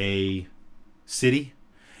around a city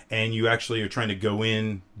and you actually are trying to go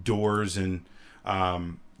in doors and,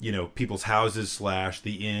 people's houses /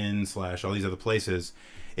 the inn / all these other places.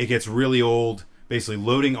 It gets really old, basically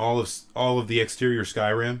loading all of the exterior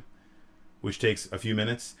Skyrim, which takes a few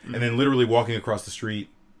minutes, and then literally walking across the street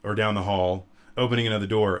or down the hall opening another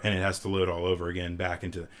door, and it has to load all over again back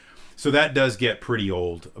into. So that does get pretty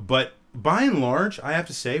old. But by and large, I have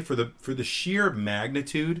to say, for the sheer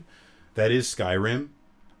magnitude that is Skyrim,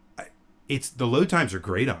 it's the load times are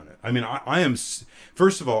great on it. I mean, I am,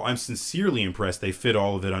 first of all, I'm sincerely impressed they fit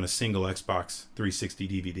all of it on a single Xbox 360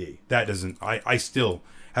 DVD. That doesn't, I still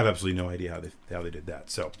have absolutely no idea how they did that.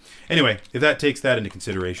 So anyway, if that takes that into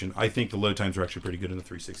consideration, I think the load times are actually pretty good on the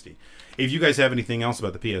 360. If you guys have anything else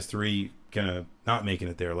about the PS3 kind of not making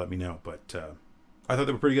it there, let me know. But I thought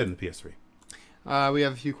they were pretty good in the PS3. We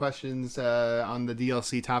have a few questions on the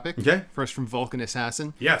DLC topic. Okay. First from Vulcan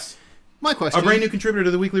Assassin. Yes. My question. A brand new contributor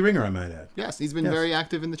to the Weekly Ringer, I might add. Yes, he's been very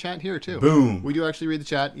active in the chat here, too. Boom. We do actually read the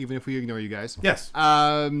chat, even if we ignore you guys. Yes.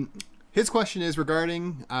 His question is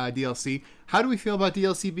regarding DLC. How do we feel about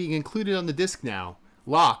DLC being included on the disc now,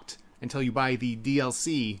 locked until you buy the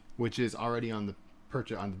DLC, which is already on the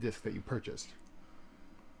disc that you purchased?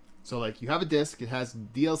 So, like, you have a disc, it has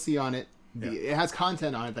DLC on it, it has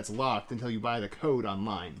content on it that's locked until you buy the code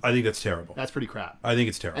online. I think that's terrible. That's pretty crap. I think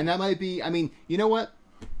it's terrible. And that might be, I mean, you know what?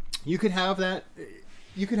 You could have that.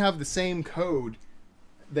 You could have the same code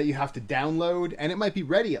that you have to download, and it might be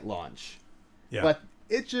ready at launch. Yeah. But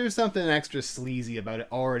it's just something extra sleazy about it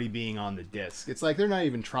already being on the disc. It's like they're not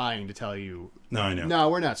even trying to tell you. No, I know. No,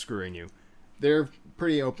 we're not screwing you. They're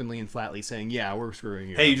pretty openly and flatly saying, "Yeah, we're screwing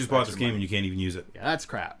you." Hey, you just bought this game and you can't even use it. Yeah, that's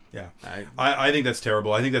crap. Yeah, I think that's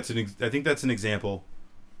terrible. I think that's an example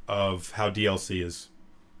of how DLC is.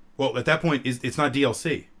 Well, at that point, it's not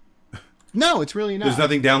DLC. No, it's really not. There's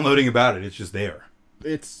nothing downloading about it. It's just there.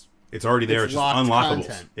 It's already there. It's just unlockables.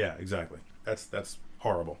 Content. Yeah, exactly. That's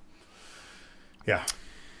horrible. Yeah.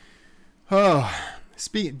 Oh,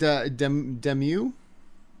 Demu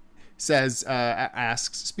says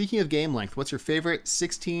asks, speaking of game length, what's your favorite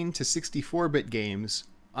 16 to 64-bit games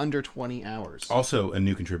under 20 hours? Also a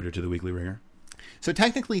new contributor to the Weekly Ringer. So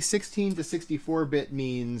technically 16 to 64-bit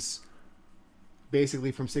means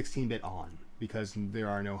basically from 16-bit on, because there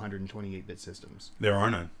are no 128-bit systems. There are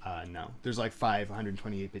none. No. There's like 5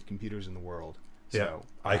 128-bit computers in the world. Yeah, So,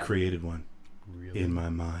 I created one. Really? In my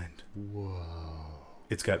mind. Whoa.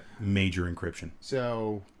 It's got major encryption.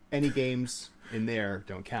 So any games in there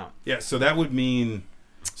don't count. Yeah, so that would mean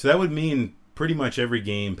pretty much every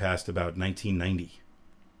game past about 1990.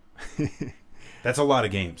 That's a lot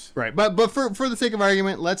of games. Right, but for the sake of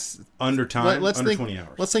argument, let's under time, let's under think, 20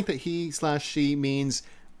 hours. Let's think that he/she means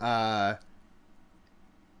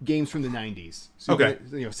games from the 90s. So okay.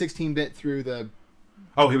 16-bit through the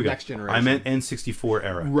here we next go. generation. I meant N64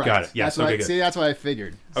 era. Right. Got it. Yes. That's see, that's what I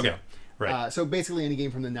figured. Okay. Right. So basically any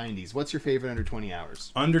game from the 90s. What's your favorite under 20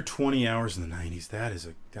 hours? Under 20 hours in the 90s.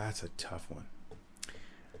 That's a tough one.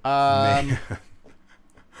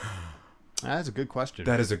 That's a good question.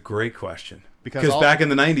 That is a great question. Because back in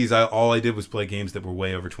the 90s, all I did was play games that were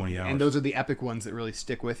way over 20 hours. And those are the epic ones that really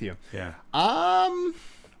stick with you. Yeah.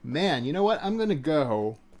 Man, you know what? I'm going to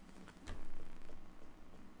go...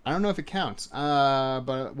 I don't know if it counts,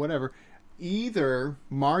 but whatever. Either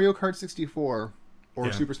Mario Kart 64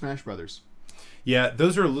 or Super Smash Brothers. Yeah,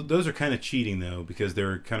 those are kind of cheating, though, because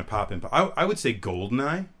they're kind of popping. I would say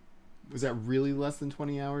GoldenEye. Was that really less than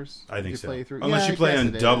 20 hours? I think so. Play through? Unless you play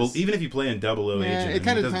on double, even if you play on 00 Agent, it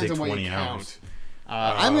kind of doesn't depends take on what 20 you hours.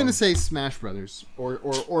 count. I'm going to say Smash Brothers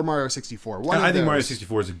or Mario 64. I think Mario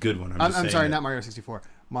 64 is a good one. I'm sorry, not Mario 64.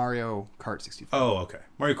 Mario Kart 64. Oh, okay.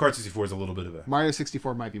 Mario Kart 64 is a little bit of a... Mario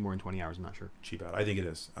 64 might be more than 20 hours. I'm not sure. Cheap out. I think it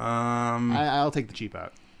is. I'll take the cheap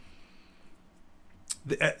out.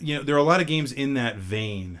 There are a lot of games in that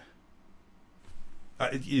vein.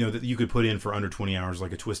 That you could put in for under 20 hours,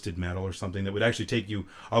 like a Twisted Metal or something that would actually take you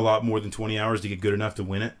a lot more than 20 hours to get good enough to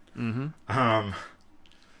win it. Mm-hmm.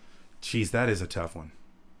 Geez, that is a tough one.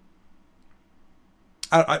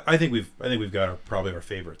 I think we've got probably our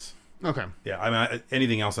favorites. Okay. Yeah, I mean,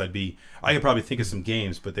 anything else I could probably think of some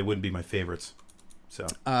games, but they wouldn't be my favorites. So,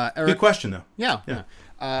 Eric, good question though. Yeah.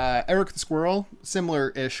 Eric the Squirrel,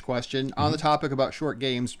 similar-ish question. Mm-hmm. On the topic about short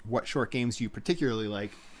games, what short games do you particularly like?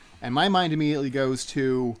 And my mind immediately goes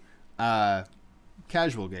to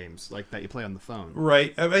casual games, like that you play on the phone.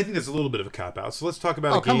 Right. I think that's a little bit of a cop-out. So let's talk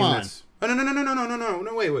about a game that's... Oh,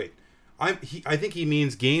 no, wait. I think he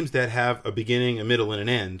means games that have a beginning, a middle, and an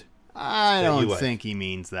end. I don't think he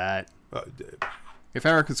means that. If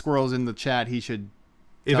Eric the Squirrel is in the chat, he should...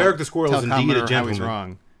 If Eric the Squirrel is indeed a gentleman... He's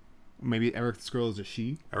wrong. Maybe Eric the Squirrel is a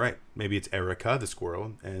she? All right. Maybe it's Erica the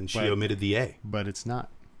Squirrel, and she omitted the A. But it's not.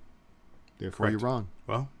 Therefore, you're wrong.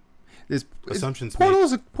 Well... assumptions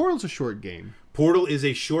Portal's a short game. Portal is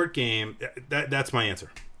a short game. That's my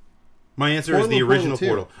answer. My answer is the original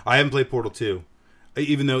Portal. I haven't played Portal 2.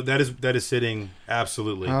 Even though that is sitting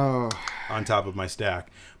absolutely Oh, on top of my stack.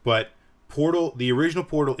 But Portal, the original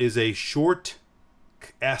Portal, is a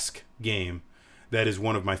short-esque game that is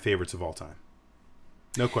one of my favorites of all time.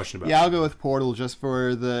 No question about it. yeah, I'll go with Portal just for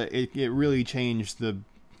it really changed the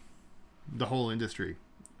whole industry.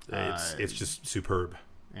 It's just superb.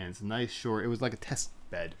 And it's a nice short. It was like a test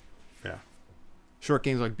bed. Yeah. Short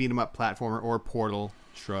games like beat 'em up platformer or Portal,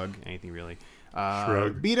 Shrug, anything really.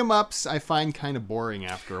 Shrug. Beat 'em ups I find kind of boring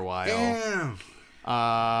after a while. Yeah.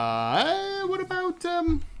 What about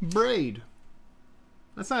Braid?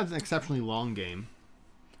 That's not an exceptionally long game,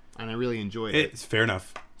 and I really enjoyed it. It's fair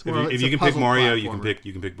enough. more- If it's you a can pick puzzle Mario, you platformer.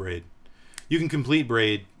 can pick Braid. You can complete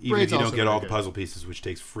Braid even Braid's if you don't also get all really the good. puzzle pieces, which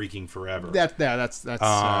takes freaking forever. That's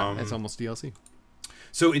almost DLC.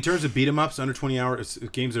 So in terms of beat 'em ups under 20 hours,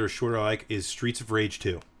 games that are shorter, I like is Streets of Rage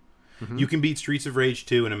 2. Mm-hmm. You can beat Streets of Rage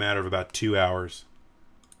 2 in a matter of about 2 hours,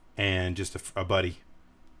 and just a buddy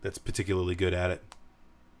that's particularly good at it.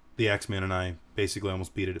 The X-Men and I basically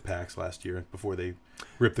almost beat it at PAX last year before they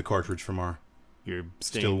ripped the cartridge from our Your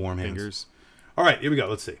still warm fingers. All right, here we go.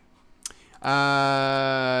 Let's see.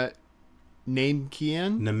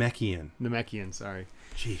 Namekian? Namekian. Sorry.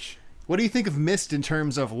 Sheesh. What do you think of Myst in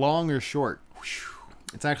terms of long or short?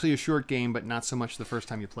 It's actually a short game, but not so much the first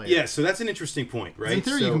time you play it. Yeah, so that's an interesting point, right? In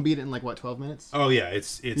theory, So- you can beat it in 12 minutes? Oh yeah,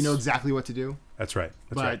 it's You know exactly what to do, that's right.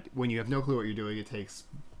 That's but right. when you have no clue what you're doing, it takes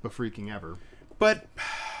a freaking ever. But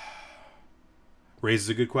raises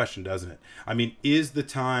a good question, doesn't it? I mean, is the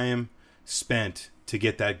time spent to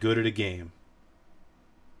get that good at a game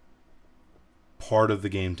part of the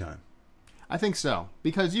game time? I think so,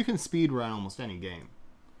 because you can speed run almost any game.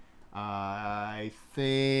 I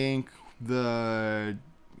think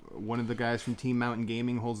one of the guys from Team Mountain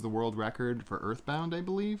Gaming holds the world record for Earthbound, I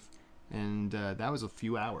believe, and that was a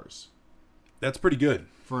few hours That's pretty good.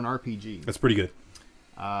 for an RPG. That's pretty good.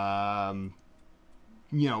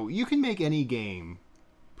 You can make any game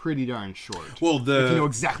pretty darn short. Well, if you know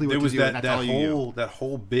exactly what there to was do, and that's all you do. that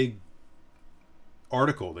whole big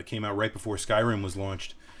article that came out right before Skyrim was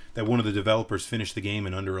launched that one of the developers finished the game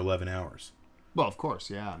in under 11 hours. Well, of course,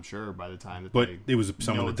 yeah, I'm sure by the time that But they it was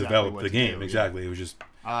someone know that exactly developed what the to game. do, yeah. Exactly. It was just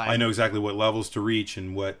I I know exactly what levels to reach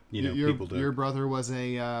and what people do. Your brother was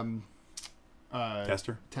a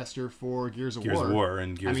Tester for Gears of Gears War. of War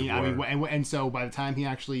and Gears of War. And so by the time he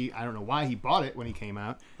actually, I don't know why he bought it when he came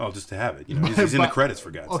out. Oh, just to have it. He's in the But- credits for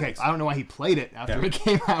God's Okay, sakes. I don't know why he played it after Yeah. it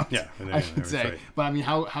came out. Yeah, I should that's say. right. But I mean,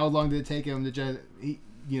 how long did it take him to just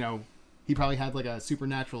he probably had like a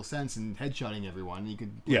supernatural sense in headshotting everyone. He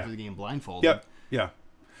could play Yeah. through the game blindfolded. Yep. Yeah.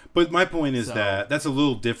 But my point is So- that that's a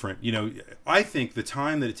little different. I think the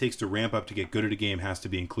time that it takes to ramp up to get good at a game has to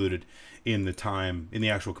be included in the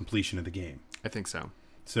actual completion of the game. I think so.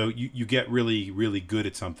 So you get really, really good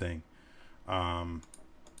at something.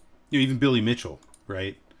 Even Billy Mitchell,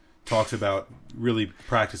 right, talks about really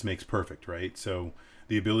practice makes perfect, right? So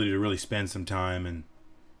the ability to really spend some time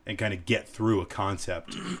and kind of get through a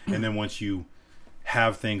concept. And then once you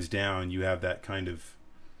have things down, you have that kind of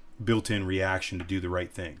built-in reaction to do the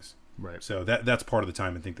right things. Right. So that's part of the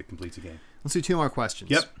time I think that completes a game. Let's do two more questions.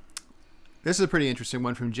 Yep. This is a pretty interesting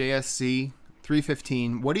one from JSC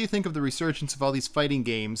 315. What do you think of the resurgence of all these fighting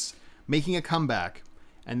games making a comeback,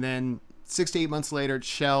 and then 6 to 8 months later it's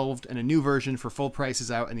shelved and a new version for full price is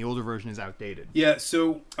out and the older version is outdated? Yeah,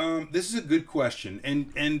 so this is a good question,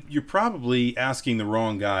 and you're probably asking the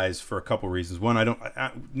wrong guys for a couple reasons. One,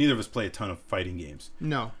 neither of us play a ton of fighting games.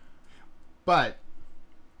 No. But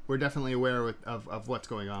we're definitely aware of what's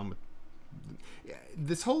going on with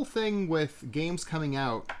this whole thing with games coming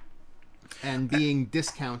out and being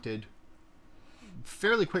discounted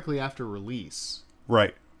fairly quickly after release.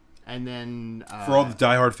 Right. And then For all the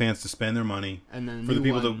diehard fans to spend their money, and then for the new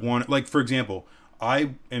people one- that want, like for example,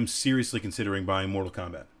 I am seriously considering buying Mortal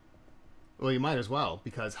Kombat. Well, you might as well,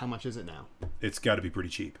 because how much is it now? It's got to be pretty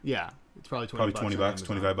cheap. Yeah, it's probably Probably $20 $20, on Amazon.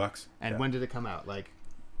 $25. And Yeah. when did it come out? Like,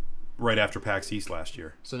 Right after PAX East last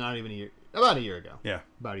year. so not even a year. About a year ago. Yeah.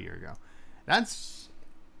 About a year ago. That's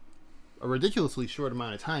a ridiculously short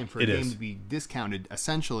amount of time for a It game is. to be discounted.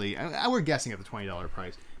 Essentially, we're guessing at the $20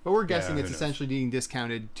 price, but we're guessing who it's knows? essentially being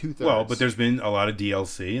discounted 2/3. Well, but there's been a lot of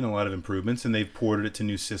DLC and a lot of improvements, and they've ported it to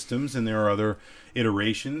new systems, and there are other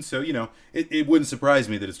iterations. So it wouldn't surprise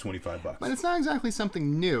me that it's $25. But it's not exactly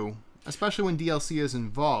something new, especially when DLC is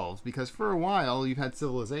involved, because for a while you've had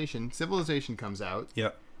Civilization. Civilization comes out,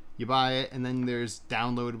 Yep. you buy it, and then there's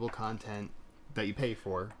downloadable content that you pay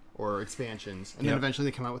for, or expansions, and then Yep. eventually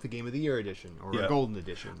they come out with a Game of the Year edition or a Yep. Golden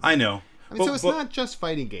edition. I know. So it's not just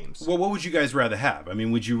fighting games. Well, what would you guys rather have? I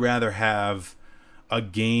mean, would you rather have a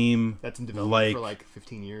game That's in development like for like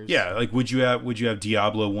 15 years. yeah, like would you have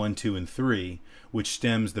Diablo 1, 2, and 3, which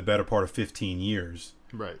stems the better part of 15 years,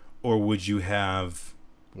 Right. or would you have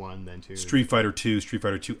One, then two. Street Fighter 2, Street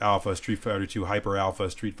Fighter 2 Alpha, Street Fighter 2 Hyper Alpha,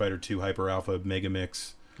 Street Fighter 2 Hyper Alpha, Mega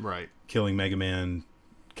Mix, Right. Killing Mega Man,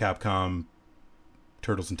 Capcom,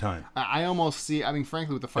 Turtles in Time. I almost see. I mean,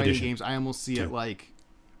 frankly, with the fighting Edition. games, I almost see it Two. like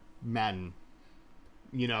Madden.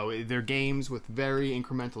 You know, they're games with very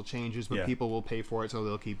incremental changes, but Yeah. people will pay for it, so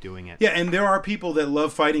they'll keep doing it. Yeah, and there are people that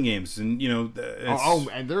love fighting games, and you know,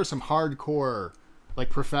 And there are some hardcore, like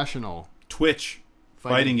professional Twitch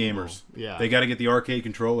fighting people. gamers. Yeah. They got to get the arcade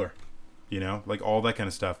controller, you know, like all that kind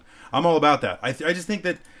of stuff. I'm all about that. I just think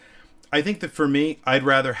that for me, I'd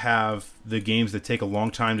rather have the games that take a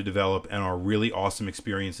long time to develop and are really awesome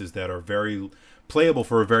experiences that are very playable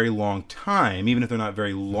for a very long time, even if they're not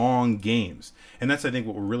very long games. And that's, I think,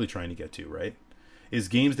 what we're really trying to get to, right? Is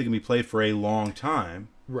games that can be played for a long time,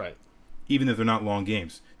 Right. even if they're not long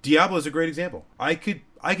games. Diablo is a great example. I could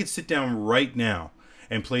sit down right now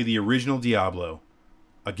and play the original Diablo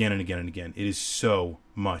again and again and again. It is so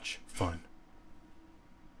much fun.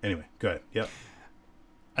 Anyway, go ahead. Yep.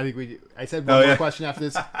 I think I said one more yeah. question after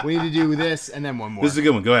this. We need to do this and then one more. This is a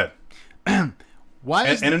good one. Go ahead. Why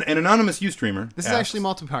is And an anonymous Ustreamer. this is actually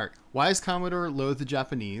multi-part? Why is Commodore loathe the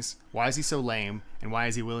Japanese? Why is he so lame? And why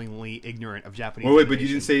is he willingly ignorant of Japanese? Wait, but you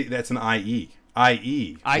animation? didn't say that's an IE.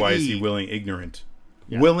 IE. Why is he ignorant?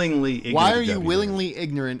 Willingly ignorant. Why are of you Japanese willingly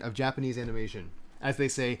ignorant of Japanese animation? As they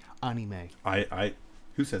say, anime. I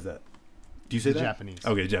who says that? Do you say that? Japanese.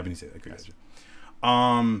 Okay, Japanese say that. Okay, gotcha.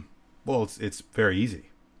 Well, it's very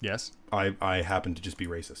easy. Yes. I happen to just be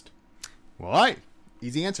racist. Well, all right.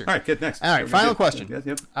 Easy answer. All right, good. Next. All right, final question.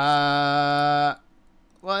 Yep. Well,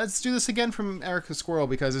 let's do this again from Eric the Squirrel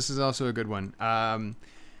because this is also a good one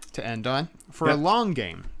to end on. For a Yeah. long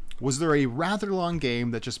game, was there a rather long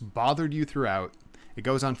game that just bothered you throughout? It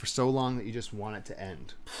goes on for so long that you just want it to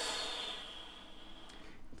end.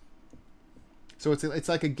 So it's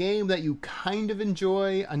like a game that you kind of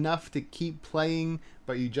enjoy enough to keep playing,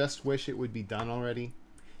 but you just wish it would be done already.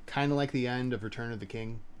 Kind of like the end of Return of the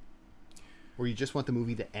King, where you just want the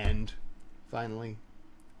movie to end finally.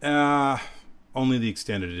 Only the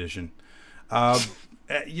extended edition.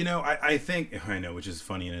 You know, I think I know, which is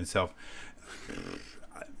funny in itself.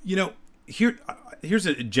 You know, here's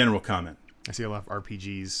a general comment. I see a lot of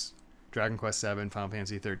RPGs, Dragon Quest 7, Final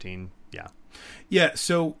Fantasy 13. Yeah. Yeah.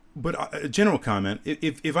 So, but a general comment: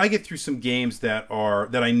 if I get through some games that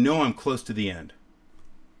I know I'm close to the end,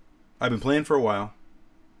 I've been playing for a while,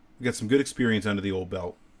 I got some good experience under the old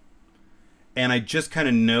belt, and I just kind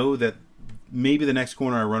of know that maybe the next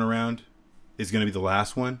corner I run around is going to be the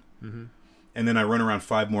last one, and then I run around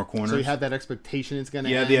 5 more corners. So you have that expectation it's going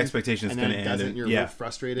to end. Yeah, the expectation is going to and end. then it doesn't, you're a little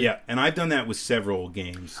frustrated. Yeah, and I've done that with several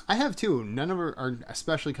games. I have too. None of them are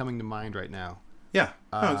especially coming to mind right now. Yeah,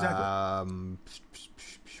 no, exactly.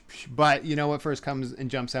 But you know what first comes and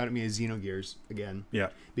jumps out at me is Xenogears again. Yeah.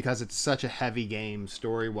 Because it's such a heavy game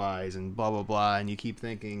story-wise and blah, blah, blah. And you keep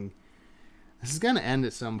thinking, this is going to end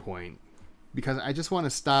at some point. Because I just want to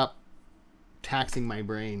stop taxing my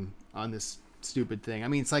brain on this stupid thing. I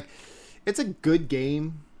mean, it's like, it's a good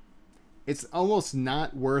game. It's almost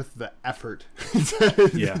not worth the effort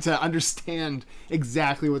to understand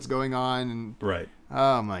exactly what's going on. And Right.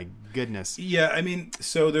 oh, my goodness. Yeah, I mean,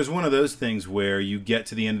 so there's one of those things where you get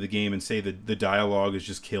to the end of the game and say that the dialogue is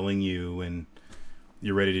just killing you and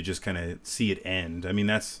you're ready to just kind of see it end. I mean,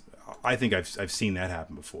 I think I've seen that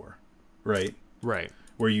happen before, right? Right.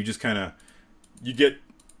 Where you just kind of, you get,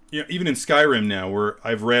 you know, even in Skyrim now, where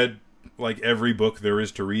I've read like every book there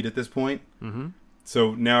is to read at this point. Mm-hmm.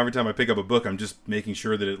 So now every time I pick up a book, I'm just making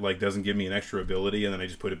sure that it like doesn't give me an extra ability, and then I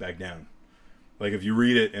just put it back down. Like if you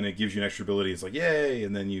read it and it gives you an extra ability, it's like yay,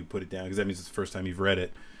 and then you put it down because that means it's the first time you've read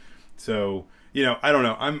it. So you know, I don't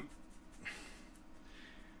know.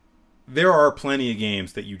 There are plenty of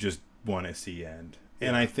games that you just want to see end,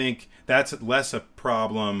 and I think that's less a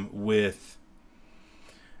problem with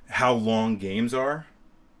how long games are,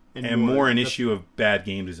 and more an issue of bad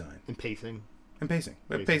game design And pacing. and pacing.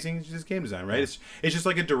 But pacing is just game design, right? Yeah. It's just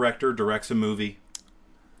like a director directs a movie,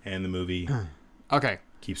 and the movie Okay.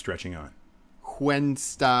 keeps stretching on.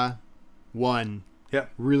 Quensta 1 Yeah.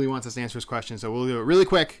 really wants us to answer his question, so we'll do it really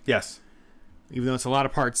quick, Yes. even though it's a lot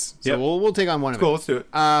of parts. So Yep. we'll take on one of Cool. it. Let's do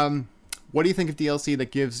it. What do you think of DLC that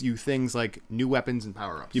gives you things like new weapons and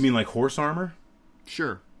power-ups? You mean like horse armor?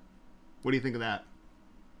 Sure. What do you think of that?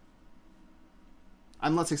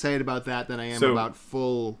 I'm less excited about that than I am about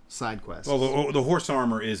full side quests. Well, the horse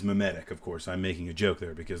armor is mimetic, of course. I'm making a joke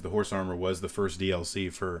there because the horse armor was the first DLC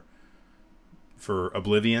for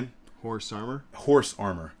Oblivion. Horse armor? Horse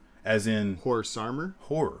armor, as in Horse armor?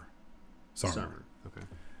 horror. Sarmer. Sarmer.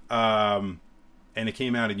 Okay. And it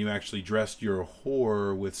came out and you actually dressed your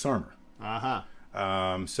whore with Sarmer.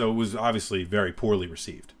 Uh-huh. So it was obviously very poorly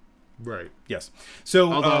received. Right. Yes.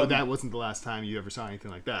 So Although that wasn't the last time you ever saw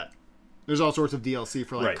anything like that. There's all sorts of DLC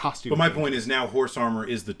for like right. costume. But my things. point is now horse armor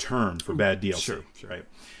is the term for bad DLC. Sure. Right.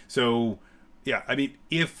 So yeah, I mean,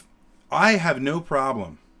 if I have no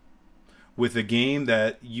problem with a game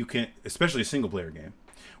that you can, especially a single player game,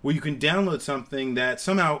 where you can download something that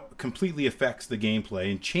somehow completely affects the gameplay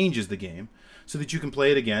and changes the game so that you can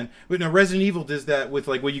play it again. But now Resident Evil does that with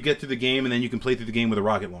like where you get through the game and then you can play through the game with a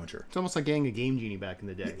rocket launcher. It's almost like getting a Game Genie back in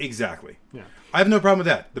the day. Exactly. Yeah. I have no problem with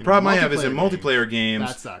that. The problem I have is in multiplayer multiplayer games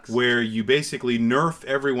that sucks. where you basically nerf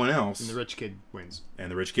everyone else And the rich kid wins. and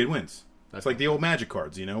the rich kid wins. It's like the old Magic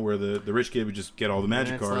cards, you know, where the rich kid would just get all the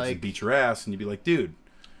Magic it's cards like- and beat your ass, and you'd be like, dude,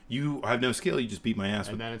 you have no skill, you just beat my ass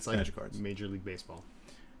And with then it's like Magic cards. Major League Baseball.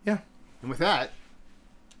 Yeah. And with that,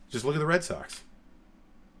 Just look at the Red Sox.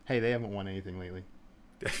 hey, they haven't won anything lately.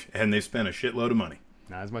 And they've spent a shitload of money.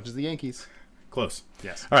 Not as much as the Yankees. Close.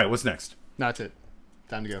 Yes. All right, what's next? That's it.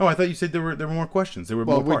 Time to go. Oh, I thought you said there were more questions. There were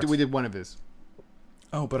well, more parts. we did one of his.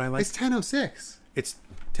 Oh, but I like... It's 10:06. It's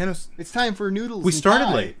 10... It's time for noodles. We and started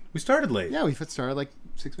pie. late. We started late. Yeah, we started like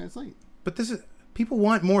 6 minutes late. But this is... People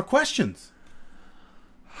want more questions.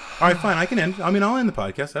 All right, fine. I can end. I mean, I'll end the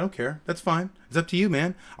podcast. I don't care. That's fine. It's up to you,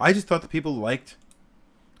 man. I just thought the people liked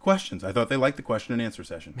questions. I thought they liked the question and answer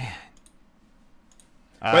session. Man.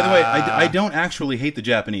 By the way, I don't actually hate the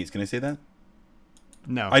Japanese. Can I say that?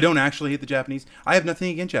 No. I don't actually hate the Japanese. I have nothing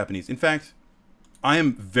against Japanese. In fact, I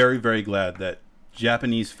am very, very glad that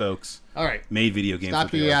Japanese folks All right. made video games. Stop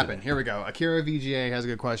that they the are yapping. today. Here we go. Akira VGA has a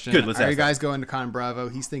good question. Good, let's Are ask you that. guys going to Con Bravo?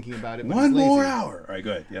 He's thinking about it. But One he's lazy. more hour. All right,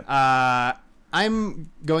 go ahead. Yeah.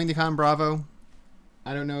 I'm going to Con Bravo.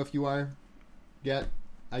 I don't know if you are yet.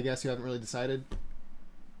 I guess you haven't really decided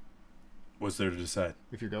What's there to decide?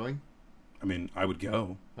 if you're going. I mean, I would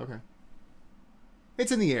go. Okay.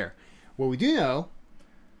 It's in the air. What we do know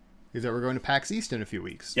is that we're going to PAX East in a few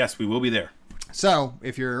weeks. Yes, we will be there. So,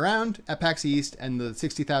 if you're around at PAX East and the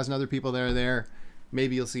 60,000 other people that are there,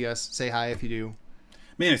 maybe you'll see us. Say hi if you do.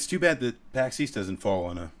 Man, it's too bad that PAX East doesn't fall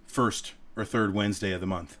on a first or third Wednesday of the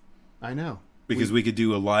month. I know. Because we could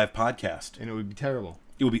do a live podcast. And it would be terrible.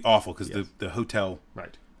 It would be awful because Yes. the hotel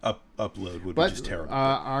Right. upload would But be just terrible.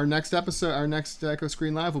 our next episode, our next Echo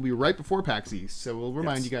Screen Live will be right before PAX East. So we'll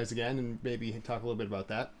remind Yes. you guys again and maybe talk a little bit about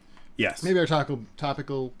that. Yes. Maybe our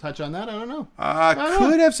topical touch on that. I don't know.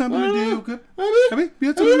 Could have something to do. Could, I mean,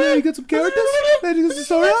 you got some characters. You got some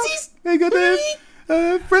stories. You got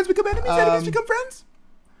the friends become enemies. Enemies become friends.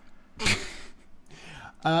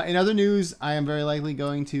 In other news, I am very likely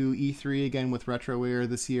going to E3 again with RetroWare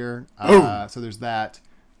this year. So there's that.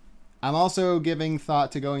 I'm also giving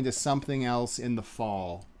thought to going to something else in the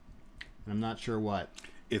fall. I'm not sure what.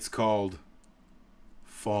 It's called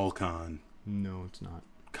FallCon. No, it's not.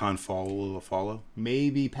 Follow.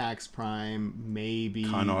 Maybe PAX Prime. Maybe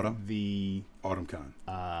Con Autumn? the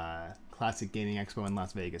AutumnCon. Classic Gaming Expo in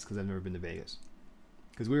Las Vegas because I've never been to Vegas.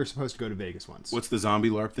 Because we were supposed to go to Vegas once. What's the zombie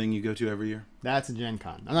LARP thing you go to every year? That's a Gen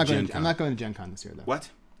Con. I'm not Gen going. Con. I'm not going to Gen Con this year though. What?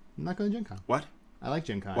 I'm not going to Gen Con. What? I like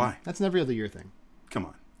Gen Con. Why? That's an every other year thing. Come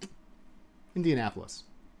on. Indianapolis.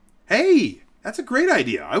 Hey, that's a great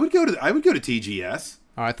idea. I would go to TGS.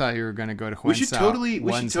 Oh, I thought you were going to go to We should totally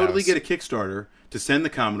get a Kickstarter to send the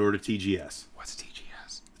Commodore to TGS. What's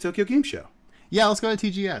TGS? Tokyo Game Show. Yeah, let's go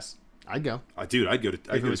to TGS. I'd go. Dude, I'd go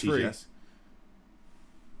to it was free. TGS.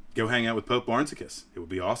 Go hang out with Pope Barnsicus. It would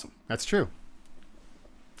be awesome. That's true.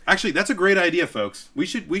 Actually, that's a great idea, folks. We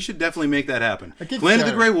should definitely make that happen. A Kickstarter. Clan of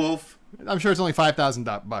the Grey Wolf. I'm sure it's only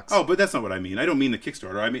 $5,000. Oh, but that's not what I mean. I don't mean the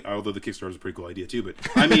Kickstarter. I mean, although the Kickstarter is a pretty cool idea too. But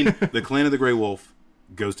I mean, the Clan of the Grey Wolf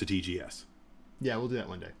goes to TGS. Yeah, we'll do that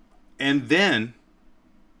one day. And then,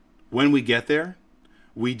 when we get there,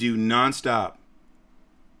 we do nonstop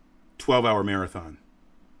 12-hour marathon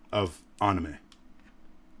of anime.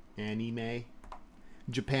 Anime.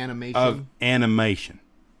 Japanimation. Of animation.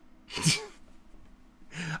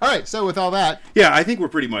 All right, so with all that, Yeah, I think we're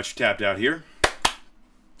pretty much tapped out here.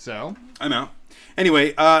 so I'm out.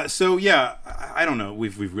 Anyway, so yeah, I don't know.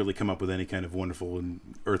 We've really come up with any kind of wonderful and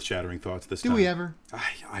earth-shattering thoughts this time. do we ever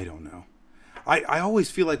I don't know. I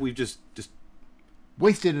always feel like we've just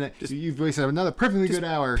wasted it? You've wasted another perfectly good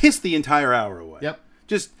hour. pissed the entire hour away. Yep.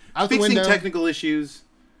 Just Out the fixing window. technical issues,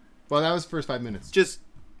 Well, that was the first 5 minutes. just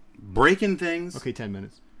breaking things, Okay, 10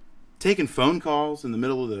 minutes. taking phone calls in the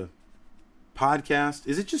middle of the podcast.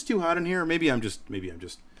 Is it just too hot in here? Or maybe I'm just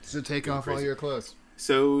So take off all crazy. your clothes.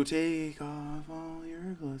 So take off all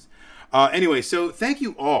your clothes. Anyway, so thank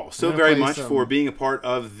you all so gonna very play much some- for being a part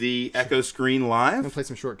of the Echo Screen I'm gonna Live, play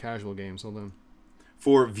some short casual games. Hold on.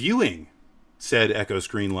 for viewing said Echo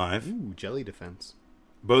Screen Live, Ooh, Jelly Defense.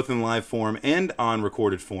 both in live form and on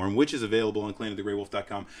recorded form, which is available on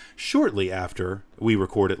clanofthegraywolf.com shortly after we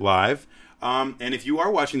record it live. And if you are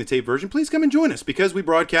watching the tape version, please come and join us, because we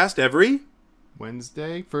broadcast every,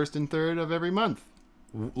 Wednesday, 1st and 3rd of every month.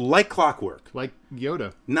 like clockwork. Like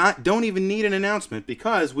Yoda. Don't even need an announcement,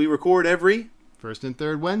 because we record every 1st and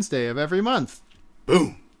 3rd Wednesday of every month.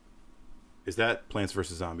 boom. Is that Plants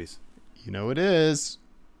vs. Zombies? You know it is.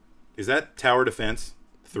 Is that Tower Defense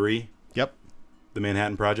 3? Yep. The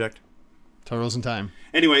Manhattan Project? Turtles in Time.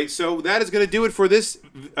 Anyway, so that is going to do it for this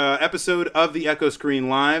episode of the Echo Screen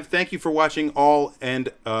Live. Thank you for watching all and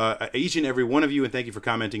each and every one of you, and thank you for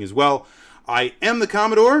commenting as well. I am the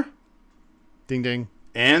Commodore, Ding ding.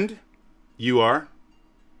 and you are.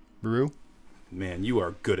 Baru. Man, you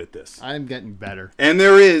are good at this. I'm getting better. And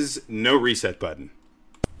there is no reset button.